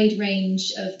a wide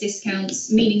range of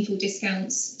discounts, meaningful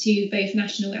discounts to both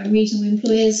national and regional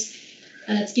employers.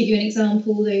 To give you an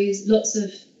example, those lots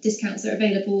of discounts that are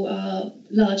available are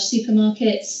large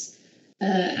supermarkets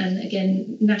and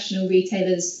again national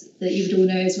retailers that you would all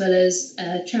know, as well as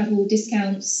travel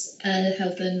discounts,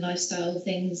 health and lifestyle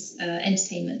things,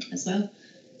 entertainment as well.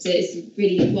 So it's a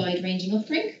really wide-ranging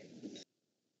offering.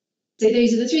 So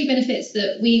those are the 3 benefits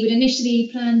that we would initially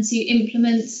plan to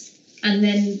implement, and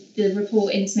then the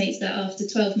report intimates that after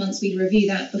 12 months we'd review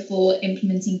that before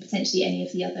implementing potentially any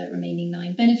of the other remaining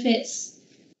 9 benefits.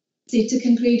 So to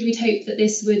conclude, we'd hope that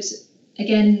this would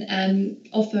again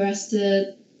offer us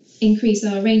to increase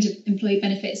our range of employee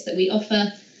benefits that we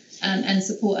offer and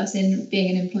support us in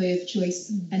being an employer of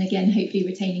choice, and again hopefully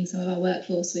retaining some of our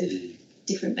workforce with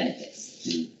different benefits.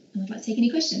 And I'd like to take any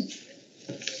questions.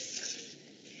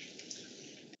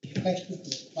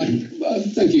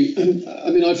 Thank you.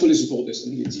 I mean, I fully support this. I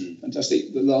think it's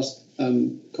fantastic. The last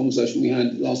conversation we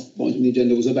had, the last point on the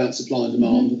agenda was about supply and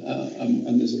demand,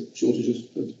 and there's a shortage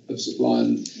of supply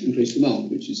and increased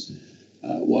demand, which is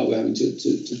why we're having to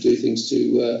do things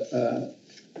to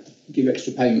give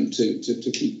extra payment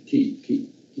to keep key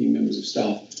members of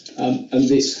staff, and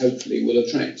this hopefully will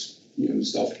attract the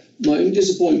staff. My only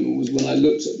disappointment was when I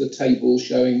looked at the table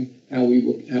showing how we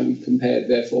compared,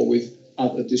 therefore, with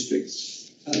other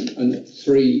districts, and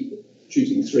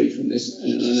choosing 3 from this,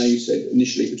 and I know you said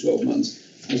initially for 12 months.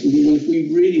 I was thinking, well, if we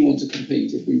really want to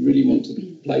compete, if we really want to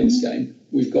play this game,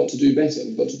 we've got to do better.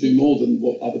 We've got to do more than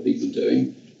what other people are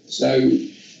doing. So,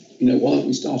 why aren't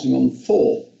we starting on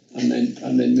 4 and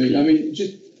then moving? I mean,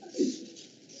 just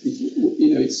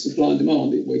it's supply and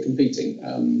demand. We're competing.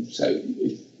 So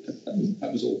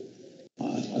that was all.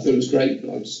 I thought it was great,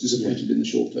 but I was disappointed in the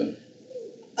short term.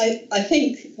 I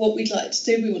think what we'd like to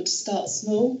do, we want to start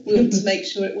small. We want to make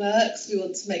sure it works. We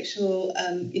want to make sure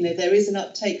there is an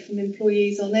uptake from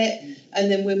employees on it,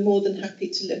 and then we're more than happy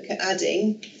to look at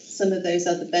adding some of those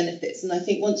other benefits. And I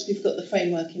think once we've got the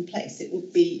framework in place, it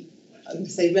would be, I would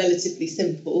say, relatively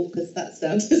simple, because that's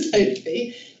down to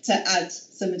Sophie, to add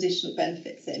some additional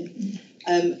benefits in.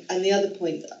 And the other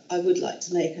point I would like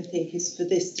to make, I think, is for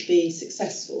this to be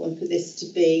successful and for this to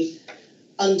be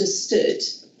understood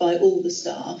by all the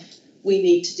staff, we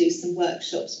need to do some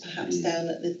workshops, perhaps down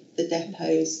at the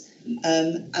depots,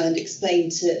 and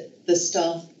explain to the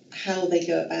staff how they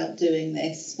go about doing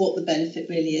this, what the benefit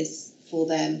really is for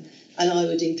them. And I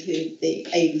would include the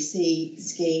ABC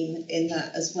scheme in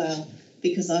that as well,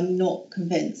 because I'm not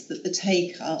convinced that the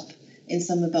take-up in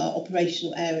some of our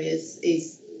operational areas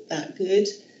is that good.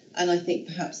 And I think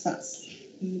perhaps that's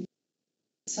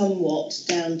somewhat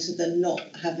down to them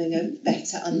not having a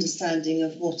better understanding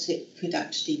of what it could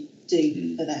actually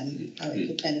do for them, how it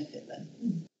could benefit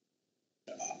them.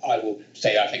 I will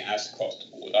say I think as across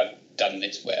the board, I've done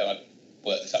this where I've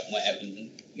worked somewhere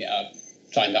and I've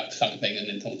signed up for something and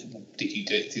then thought, well, did you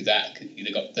do it through that? Because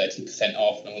you got 30%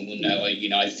 off, and well, no,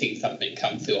 I've seen something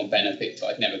come through on benefits,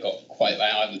 but I'd never got quite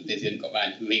that. I was busy and got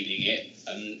around to reading it,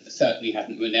 and certainly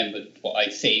hadn't remembered what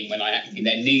I'd seen when I actually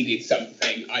then needed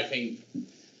something. I think,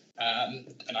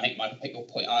 and I think Michael picked your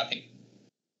point. I think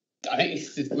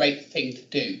this is a great thing to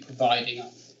do, providing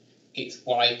it's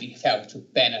widely felt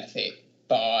of benefit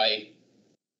by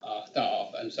our staff,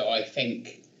 and so I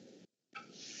think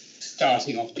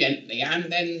starting off gently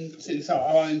and then since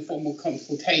our informal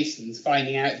consultations,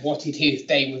 finding out what it is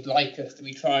they would like us to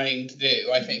be trying to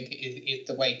do, I think is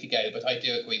the way to go. But I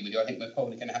do agree with you. I think we're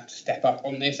probably going to have to step up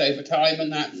on this over time,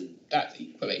 and that's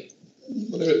equally.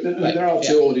 Well, there are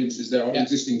two audiences. There are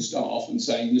existing staff and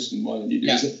saying, listen, why don't you do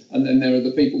this? And then there are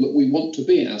the people that we want to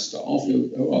be our staff who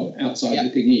are outside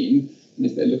looking in. And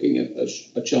if they're looking at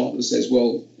a chart that says,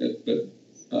 well,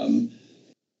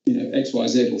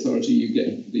 XYZ authority, you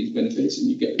get these benefits and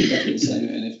you get exactly the same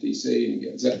at NFDC and you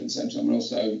get exactly the same somewhere else.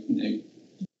 So,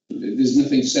 there's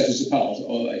nothing to set us apart.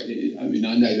 I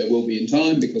know there will be in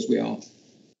time because we are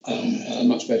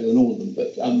much better than all of them,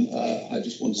 but I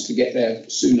just want us to get there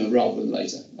sooner rather than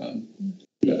later.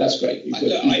 But that's great.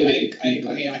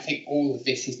 I think all of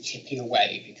this is chipping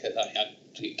away because I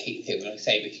keep it when I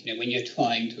say this, when you're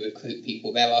trying to recruit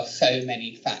people, there are so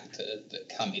many factors that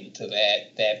come into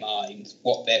their minds,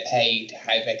 what they're paid,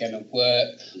 how they're going to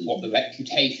work, what the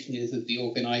reputation is of the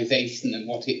organisation and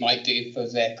what it might do for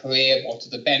their career, what are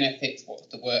the benefits, what's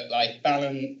the work-life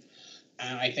balance.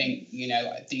 And I think,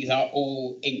 these are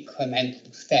all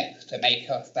incremental steps to make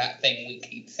us that thing we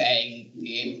keep saying,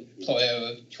 the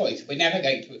employer of choice. We're never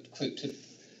going to recruit to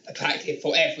attractive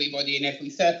for everybody in every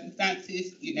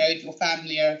circumstances. If your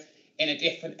family are in a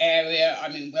different area,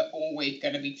 we're always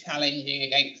going to be challenging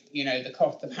against, the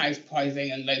cost of house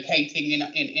pricing and locating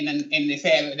in this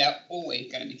area. There are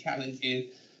always going to be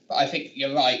challenges. But I think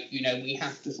you're right, we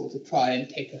have to sort of try and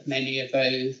tick as many of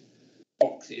those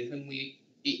boxes. And we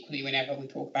equally, whenever we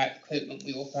talk about recruitment,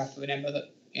 we also have to remember that,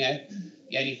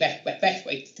 the only best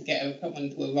way to get someone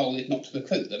into a role is not to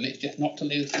recruit them, it's just not to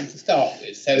lose them to start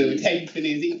with. So retention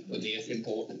is equally as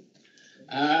important.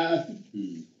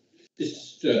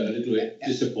 It's a little bit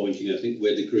disappointing, I think,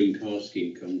 where the green car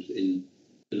scheme comes in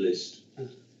the list.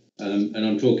 And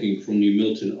I'm talking from New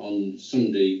Milton. On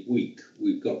Sunday week,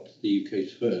 we've got the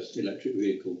UK's first electric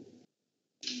vehicle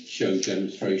show,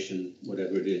 demonstration,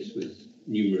 whatever it is, with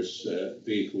numerous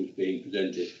vehicles being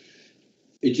presented.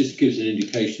 It just gives an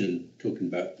indication, talking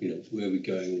about where we're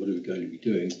going and what are we going to be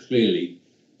doing. Clearly,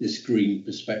 this green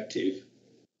perspective,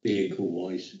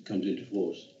 vehicle-wise, comes into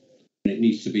force. And it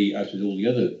needs to be, as with all the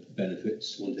other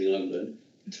benefits, one thing I've learned,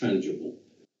 tangible.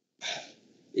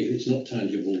 If it's not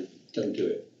tangible, don't do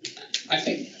it. I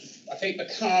think the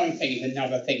car thing is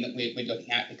another thing that we're looking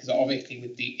at, because obviously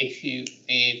with the issue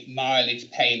is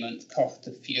mileage payments, cost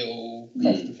of fuel,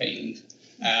 cost of things.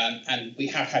 And we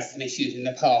have had some issues in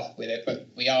the past with it, but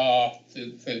we are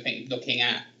through things looking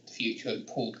at the future of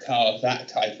pooled cars, that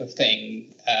type of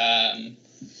thing.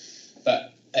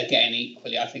 But again,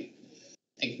 equally, I think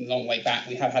thinking a long way back,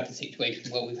 we have had the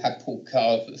situation where we've had pooled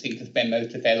cars that seem to spend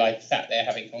most of their life sat there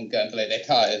having someone go and blow their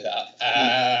tyres up.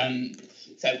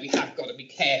 So we have got to be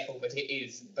careful that it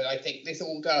is. But I think this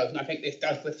all does, and I think this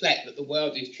does reflect that the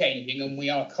world is changing, and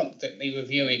we are constantly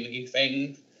reviewing these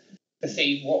things to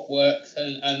see what works,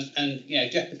 and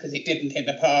just because it didn't in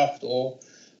the past or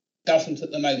doesn't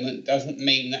at the moment doesn't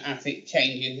mean that as it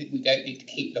changes we don't need to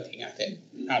keep looking at it.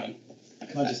 Alan.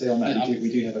 Can I just say on that,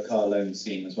 we do have a car loan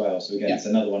scheme as well, so again it's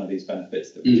another one of these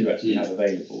benefits that we do actually have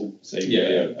available, so you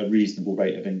get a reasonable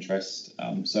rate of interest.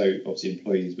 So obviously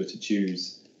employees were to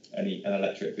choose an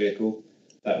electric vehicle,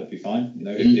 that would be fine,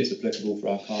 if it's applicable for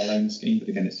our car loan scheme, but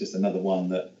again it's just another one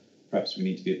that perhaps we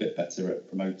need to be a bit better at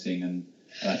promoting and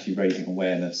actually raising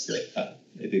awareness that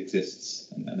it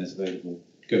exists and is available.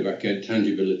 Go back again,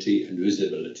 tangibility and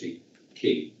visibility,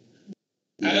 key.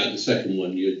 The second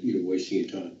one, you're wasting your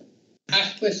time.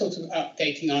 As we're sort of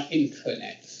updating our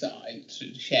intranet side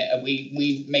to share, are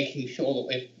we making sure that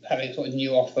we're having sort of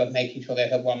new offer, making sure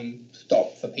there's a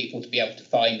one-stop for people to be able to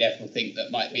find everything that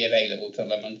might be available to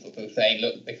them, and sort of saying,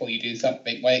 look, before you do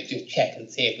something, why don't you just check and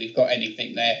see if we've got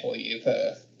anything there for you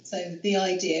first. So the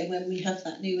idea when we have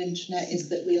that new intranet is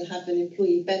that we'll have an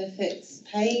employee benefits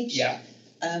page,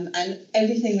 and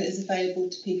everything that is available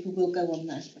to people will go on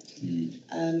there.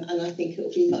 And I think it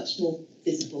will be much more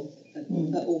visible at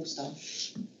all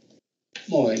staff.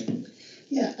 Maureen.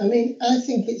 Yeah, I mean, I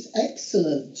think it's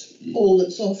excellent, all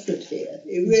that's offered here.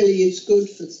 It really is good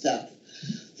for staff.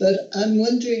 But I'm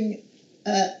wondering,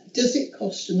 does it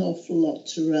cost an awful lot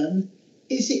to run?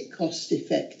 Is it cost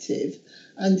effective?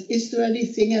 And is there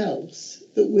anything else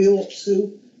that we ought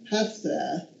to have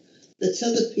there that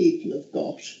other people have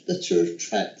got that are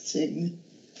attracting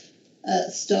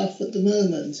staff at the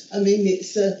moment? I mean,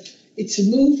 it's a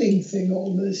moving thing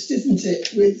almost, isn't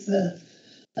it?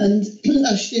 And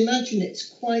I should imagine it's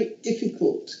quite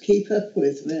difficult to keep up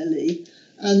with, really,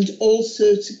 and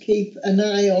also to keep an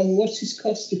eye on what is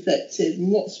cost effective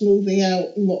and what's moving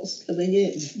out and what's coming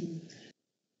in.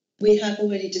 We have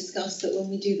already discussed that when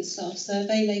we do the staff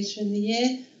survey later in the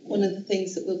year, one of the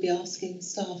things that we'll be asking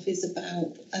staff is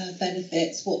about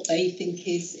benefits, what they think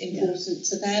is important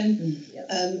to them.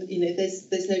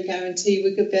 There's no guarantee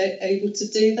we're going to be able to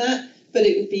do that, but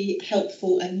it would be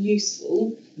helpful and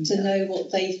useful to know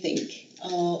what they think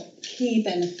are key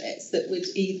benefits that would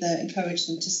either encourage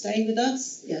them to stay with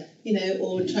us,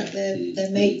 or attract their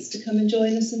mates to come and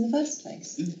join us in the first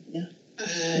place.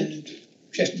 And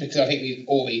just because I think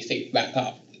all these things wrap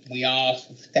up, we are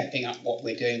stepping up what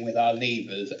we're doing with our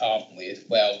levers, aren't we, as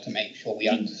well, to make sure we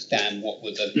understand what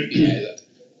was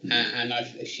and I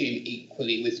assume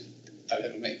equally with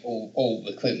all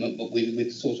recruitment, but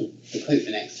with sort of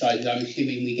recruitment exercises, I'm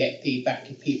assuming we get feedback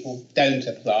if people don't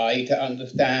apply to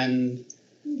understand,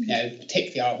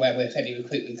 particularly where we're sending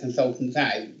recruitment consultants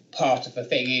out. Part of the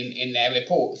thing in their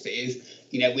reports is,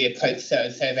 we approached so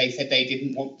they said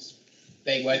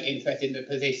they weren't interested in the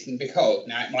position because,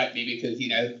 now it might be because,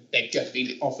 they've just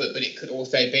been offered, but it could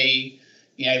also be,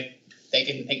 they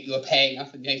didn't think you were paying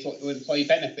us and they thought your employee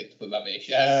benefits were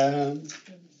rubbish.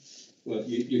 Well,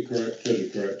 you're correct, totally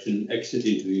correct, and exit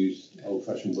interviews,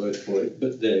 old-fashioned word for it,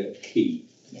 but they're key.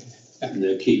 Yes. And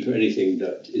they're key for anything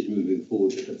that is moving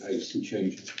forward at a pace and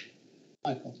changing.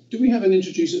 Michael. Do we have an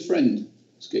introduce a friend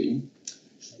scheme?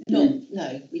 No,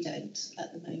 we don't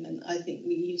at the moment. I think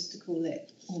we used to call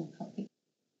it, I can't think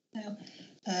now.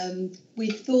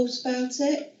 We thought about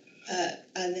it,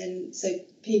 and then so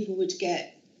people would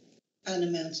get an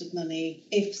amount of money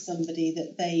if somebody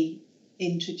that they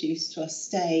introduced to us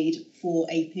stayed for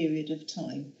a period of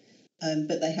time,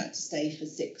 but they had to stay for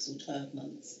 6 or 12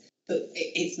 months. But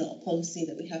it's not a policy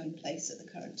that we have in place at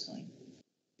the current time.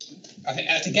 I think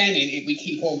that's again, we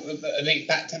keep all a link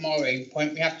back to Maureen's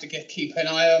point. We have to keep an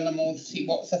eye on them all to see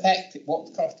what's effective,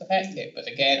 what's cost effective. But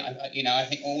again, I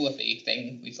think all of these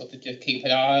things we sort of just keep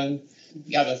an eye on.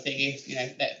 The other thing is,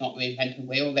 let's not reinvent the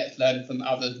wheel. Let's learn from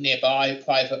others nearby,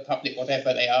 private, public,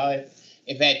 whatever they are.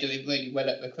 If they're doing really well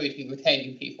at recruiting,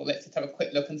 retaining people, let's just have a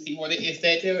quick look and see what it is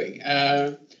they're doing.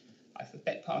 I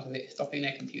suspect part of it is stopping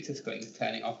their computer screens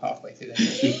turning off halfway through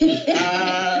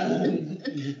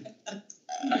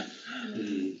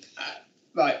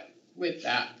right, with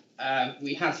that,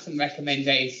 we have some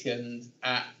recommendations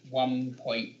at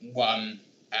 1.1,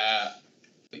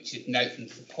 which is note and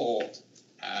support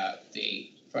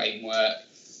the framework,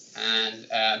 and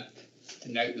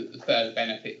to note that the further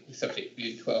benefit is subject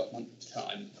to 12 months'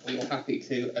 time. Are we all happy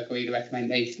to agree the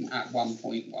recommendation at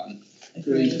 1.1?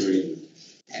 Agreed.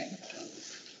 Excellent.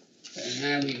 So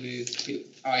now we move to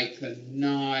item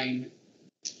 9,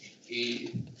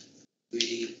 is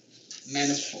the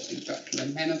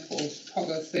menopause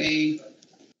policy.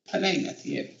 Helena, to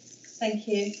you. Thank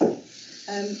you.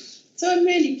 So I'm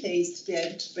really pleased to be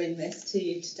able to bring this to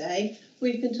you today.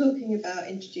 We've been talking about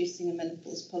introducing a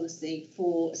menopause policy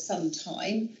for some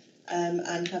time,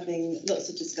 and having lots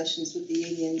of discussions with the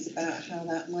unions about how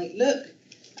that might look.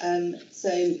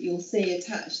 So you'll see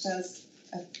attached as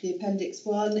the Appendix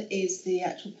 1 is the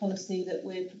actual policy that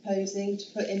we're proposing to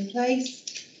put in place.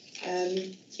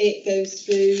 It goes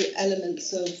through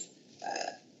elements of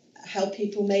how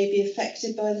people may be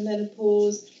affected by the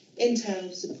menopause,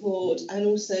 internal support, and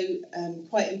also,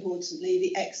 quite importantly,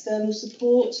 the external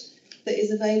support that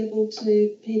is available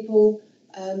to people.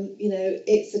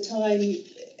 It's a time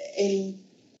in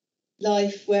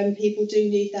life when people do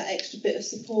need that extra bit of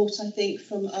support, I think,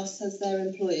 from us as their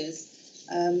employers.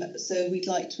 So we'd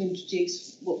like to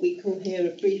introduce what we call here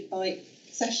a brief bite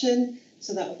session.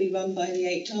 So that will be run by the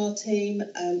HR team.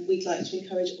 We'd like to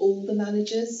encourage all the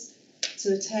managers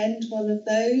to attend one of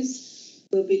those.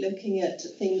 We'll be looking at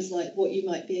things like what you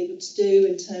might be able to do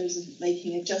in terms of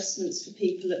making adjustments for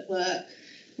people at work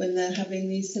when they're having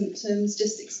these symptoms,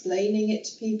 just explaining it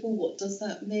to people. What does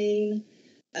that mean?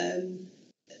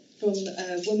 From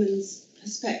a woman's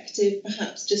perspective,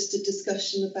 perhaps just a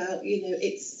discussion about,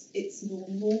 it's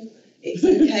normal, it's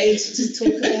okay to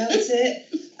talk about it.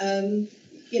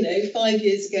 5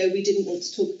 years ago, we didn't want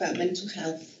to talk about mental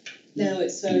health. Now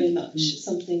it's very much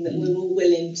something that we're all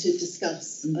willing to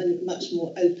discuss and much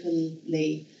more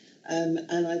openly.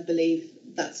 And I believe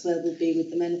that's where we'll be with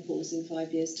the menopause in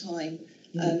 5 years' time.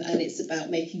 And it's about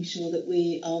making sure that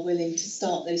we are willing to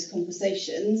start those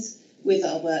conversations with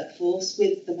our workforce,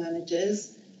 with the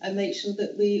managers, and make sure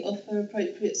that we offer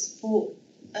appropriate support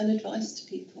and advice to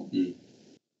people, in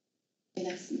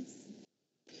essence.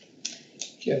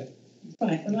 Yeah.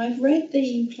 Right, well, I've read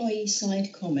the employee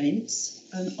side comments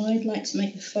and I'd like to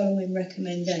make the following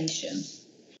recommendation.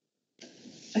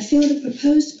 I feel the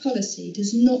proposed policy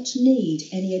does not need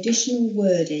any additional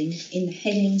wording in the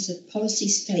headings of policy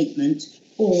statement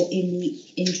or in the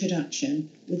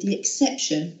introduction, with the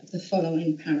exception of the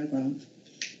following paragraph.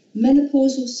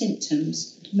 Menopausal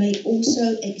symptoms may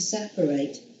also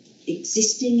exacerbate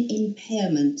existing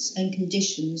impairments and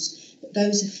conditions that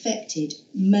those affected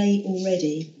may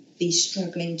already be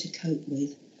struggling to cope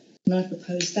with. And I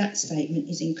propose that statement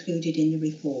is included in the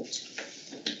report.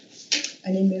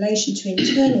 And in relation to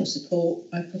internal support,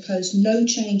 I propose no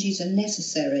changes are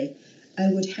necessary.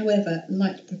 I would, however,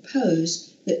 like to propose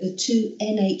that the 2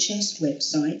 NHS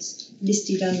websites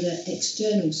listed under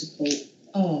external support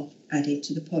are added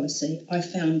to the policy. I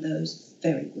found those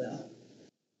very well.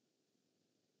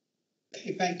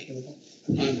 Okay, thank you.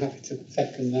 I'm happy to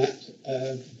second that.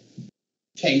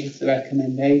 Changes the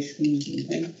recommendations and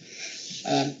things.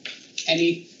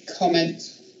 Any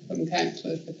comments from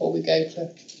councillors before we go to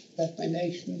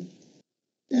recommendations?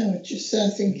 No, I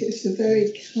think it's a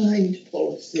very kind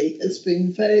policy. It's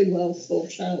been very well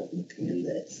thought out looking at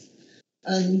this.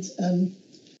 And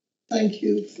thank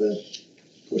you for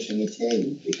putting it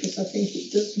in, because I think it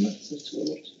does matter to a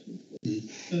lot of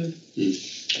people.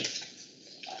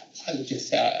 I would just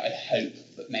say I hope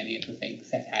that many of the things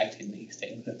set out in these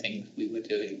things are things we were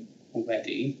doing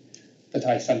already, but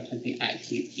I sometimes think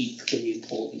actually it's equally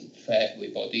important for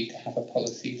everybody to have a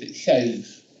policy that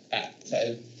shows that.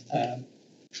 So I'm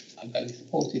very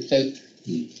supportive. So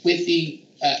with the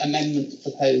amendments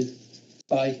proposed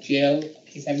by Jill,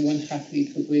 is everyone happy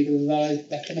to agree to the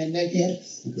revised recommendation?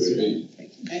 Yes. Agreed.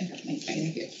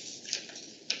 Thank you.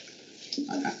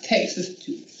 And that takes us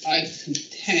to item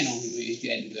 10 on the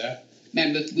agenda.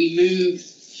 Members, we moved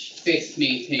this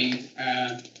meeting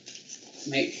to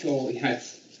make sure we had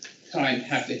time to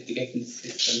have this to get into the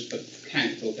system for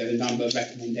council. There are a number of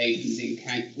recommendations in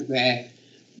council there.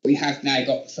 We have now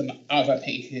got some other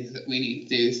pieces that we need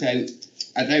to do. So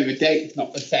although the date is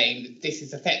not the same, this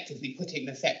is effectively putting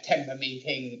the September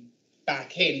meeting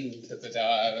back into the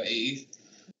diaries.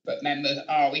 But members,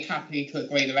 are we happy to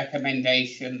agree the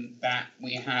recommendation that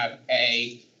we have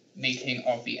a meeting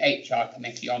of the HR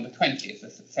committee on the 20th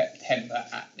of September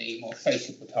at the more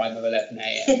sociable time of 11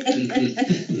 a.m?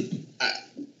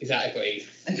 Is that agreed?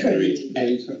 Agreed.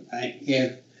 Thank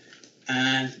you.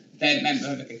 And then,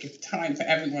 members, I give time for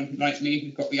everyone like me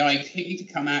who's got the IT to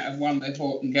come out of one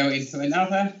report and go into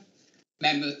another.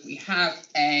 Members, we have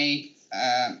a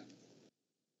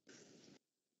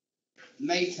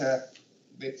later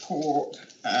report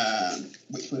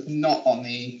which was not on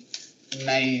the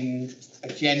main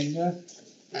agenda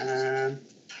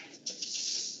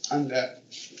under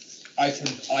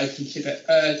items I consider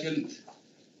urgent.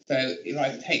 So if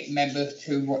I take members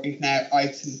to what is now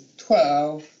item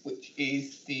 12, which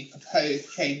is the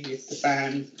proposed changes to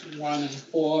bands 1 and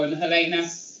 4, and Helena,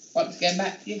 once again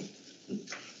back to you.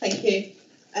 Thank you.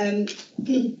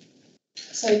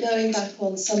 So going back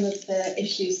on some of the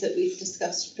issues that we've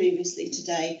discussed previously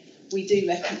today, we do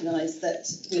recognise that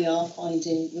we are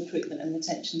finding recruitment and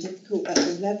retention difficult at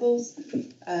all levels.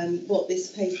 What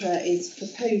this paper is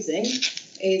proposing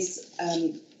is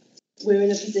we're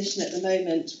in a position at the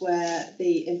moment where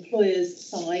the employer's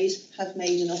side have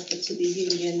made an offer to the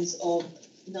unions of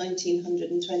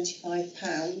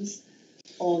 £1,925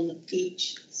 on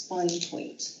each spine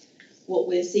point. What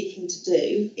we're seeking to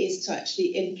do is to actually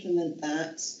implement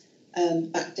that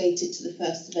backdated to the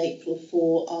 1st of April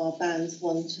for our bands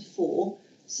 1 to 4,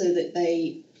 so that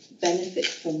they benefit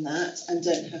from that and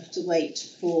don't have to wait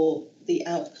for the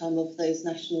outcome of those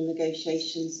national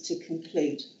negotiations to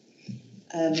conclude.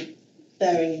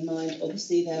 Bearing in mind,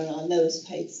 obviously, they're our lowest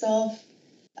paid staff.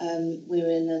 We're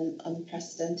in an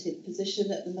unprecedented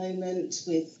position at the moment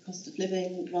with cost of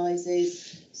living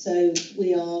rises. So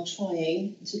we are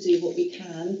trying to do what we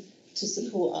can to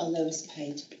support our lowest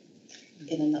paid,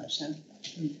 in a nutshell.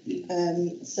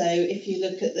 So if you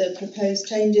look at the proposed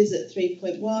changes at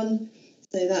 3.1,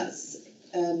 so that's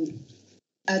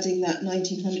adding that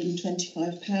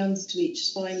 £1,925 to each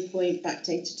spine point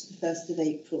backdated to the 1st of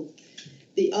April.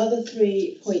 The other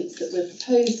 3 points that we're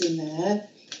proposing there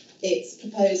it's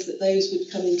proposed that those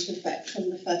would come into effect from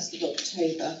the 1st of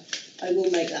October. I will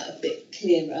make that a bit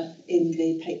clearer in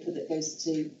the paper that goes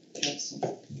to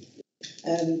council.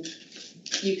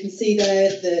 You can see there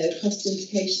the cost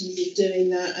implications of doing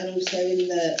that, and also in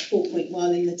the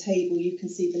 4.1 in the table you can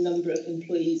see the number of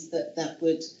employees that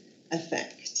would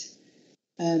affect.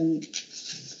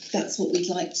 That's what we'd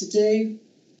like to do.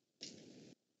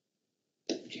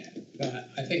 Yeah,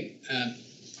 I think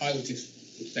I would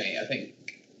just say I think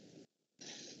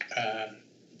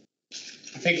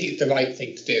it's the right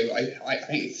thing to do. I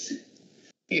think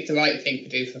it's the right thing to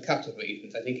do for a couple of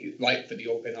reasons. I think it's right for the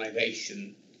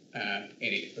organisation in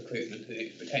its recruitment and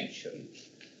its retention.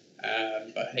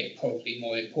 But I think probably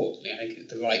more importantly, I think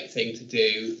it's the right thing to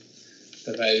do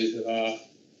for those of our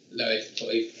lowest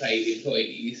paid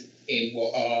employees in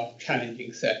what are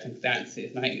challenging circumstances.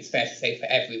 And I think it's fair to say for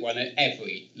everyone at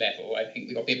every level, I think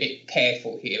we've got to be a bit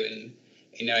careful here. And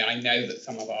I know that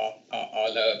some of our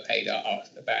lower paid are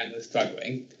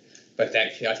struggling, but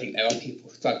actually I think there are people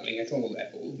struggling at all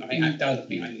levels. And I think that does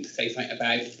mean I need to say something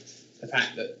about the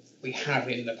fact that we have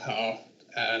in the past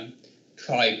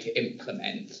tried to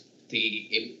implement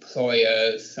the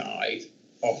employer side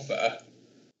offer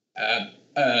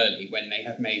early when they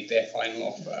have made their final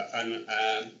offer, and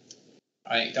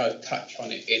I think it does touch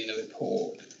on it in the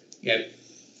report.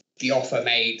 The offer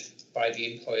made by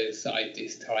the employer's side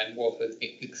this time was an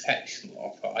exceptional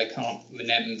offer. I can't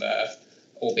remember,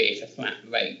 albeit a flat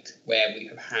rate, where we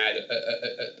have had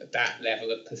that level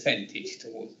of percentage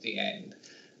towards the end.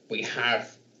 We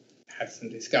have had some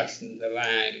discussions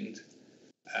around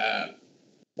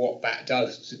what that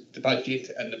does to the budget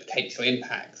and the potential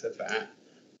impacts of that.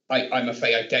 I'm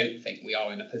afraid I don't think we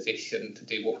are in a position to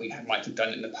do what we might have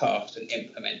done in the past and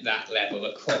implement that level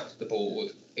across the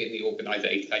board in the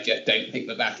organisation. I just don't think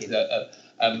that is a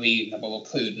reasonable or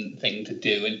prudent thing to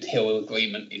do until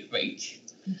agreement is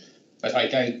reached. But I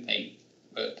don't think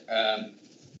that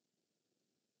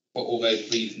for all those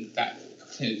reasons that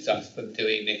precludes us from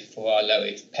doing this for our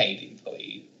lowest paid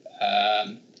employees.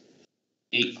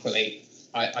 Equally,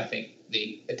 I think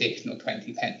the additional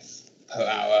 20 pence per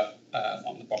hour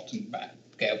on the bottom of that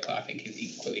scale, I think is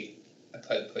equally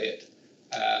appropriate.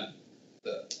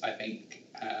 But I think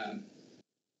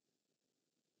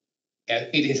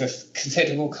it is a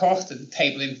considerable cost, and the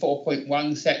table in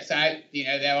 4.1 sets out,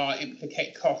 there are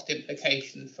cost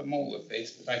implications from all of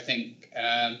this. But I think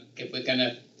if we're going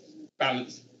to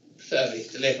balance service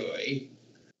delivery,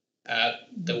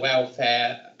 the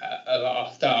welfare of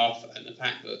our staff and the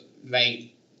fact that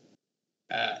they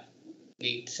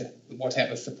need to,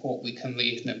 whatever support we can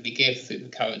reasonably give through the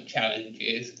current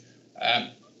challenges,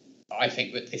 I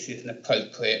think that this is an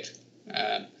appropriate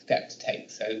step to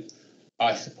take. So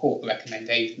I support the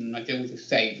recommendation, and I do just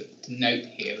say that to note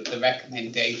here that the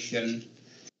recommendation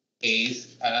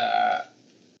is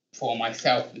for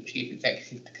myself, the Chief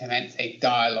Executive, to commence a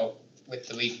dialogue with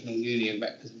the regional union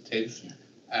representatives,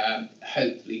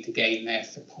 hopefully to gain their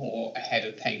support ahead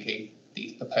of taking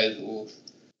these proposals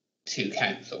to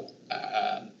council.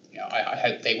 I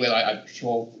hope they will. I'm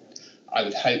sure. I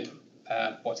would hope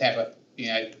whatever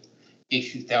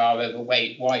issues there are over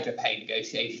wider pay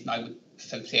negotiation, I would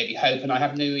sincerely hope, and I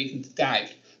have no reason to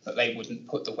doubt, that they wouldn't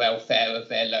put the welfare of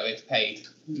their lowest paid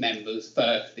members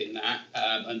first in that,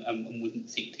 and wouldn't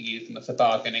seek to use them as a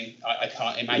bargaining. I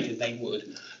can't imagine they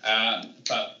would,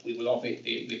 but we will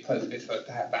obviously be appropriate for us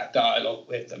to have that dialogue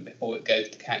with them before it goes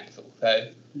to council.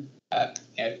 So,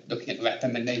 looking at the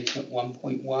recommendation at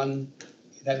 1.1,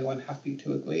 is everyone happy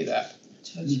to agree with that?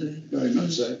 Totally. Very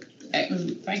much so.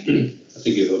 Excellent, thank you. I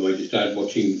think if I may just add,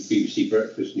 watching BBC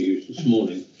Breakfast News this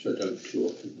morning, which I don't too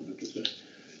often, I have to say,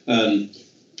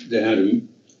 they had a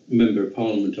member of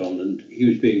Parliament on, and he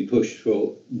was being pushed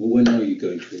for, well, when are you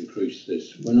going to increase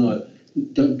this?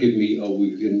 Don't give me,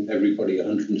 we've given everybody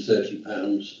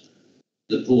 £130,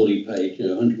 the poorly paid,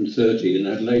 130, and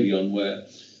I had a lady on where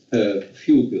her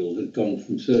fuel bill had gone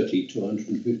from 30 to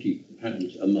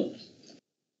 £150 a month.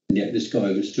 And yet this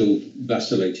guy was still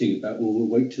vacillating about, well, we'll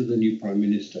wait till the new Prime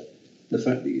Minister. The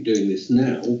fact that you're doing this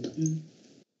now,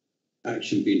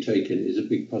 action being taken, is a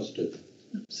big positive.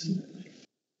 Absolutely.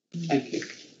 Thank you.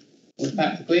 With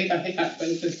that agreed, I think that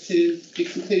brings us to the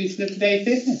conclusion of today's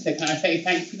business. So can I say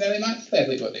thank you very much to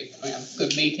everybody? We had a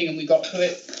good meeting and we got through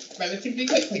it relatively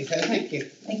quickly, so thank you.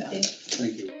 Thank you.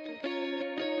 Thank you.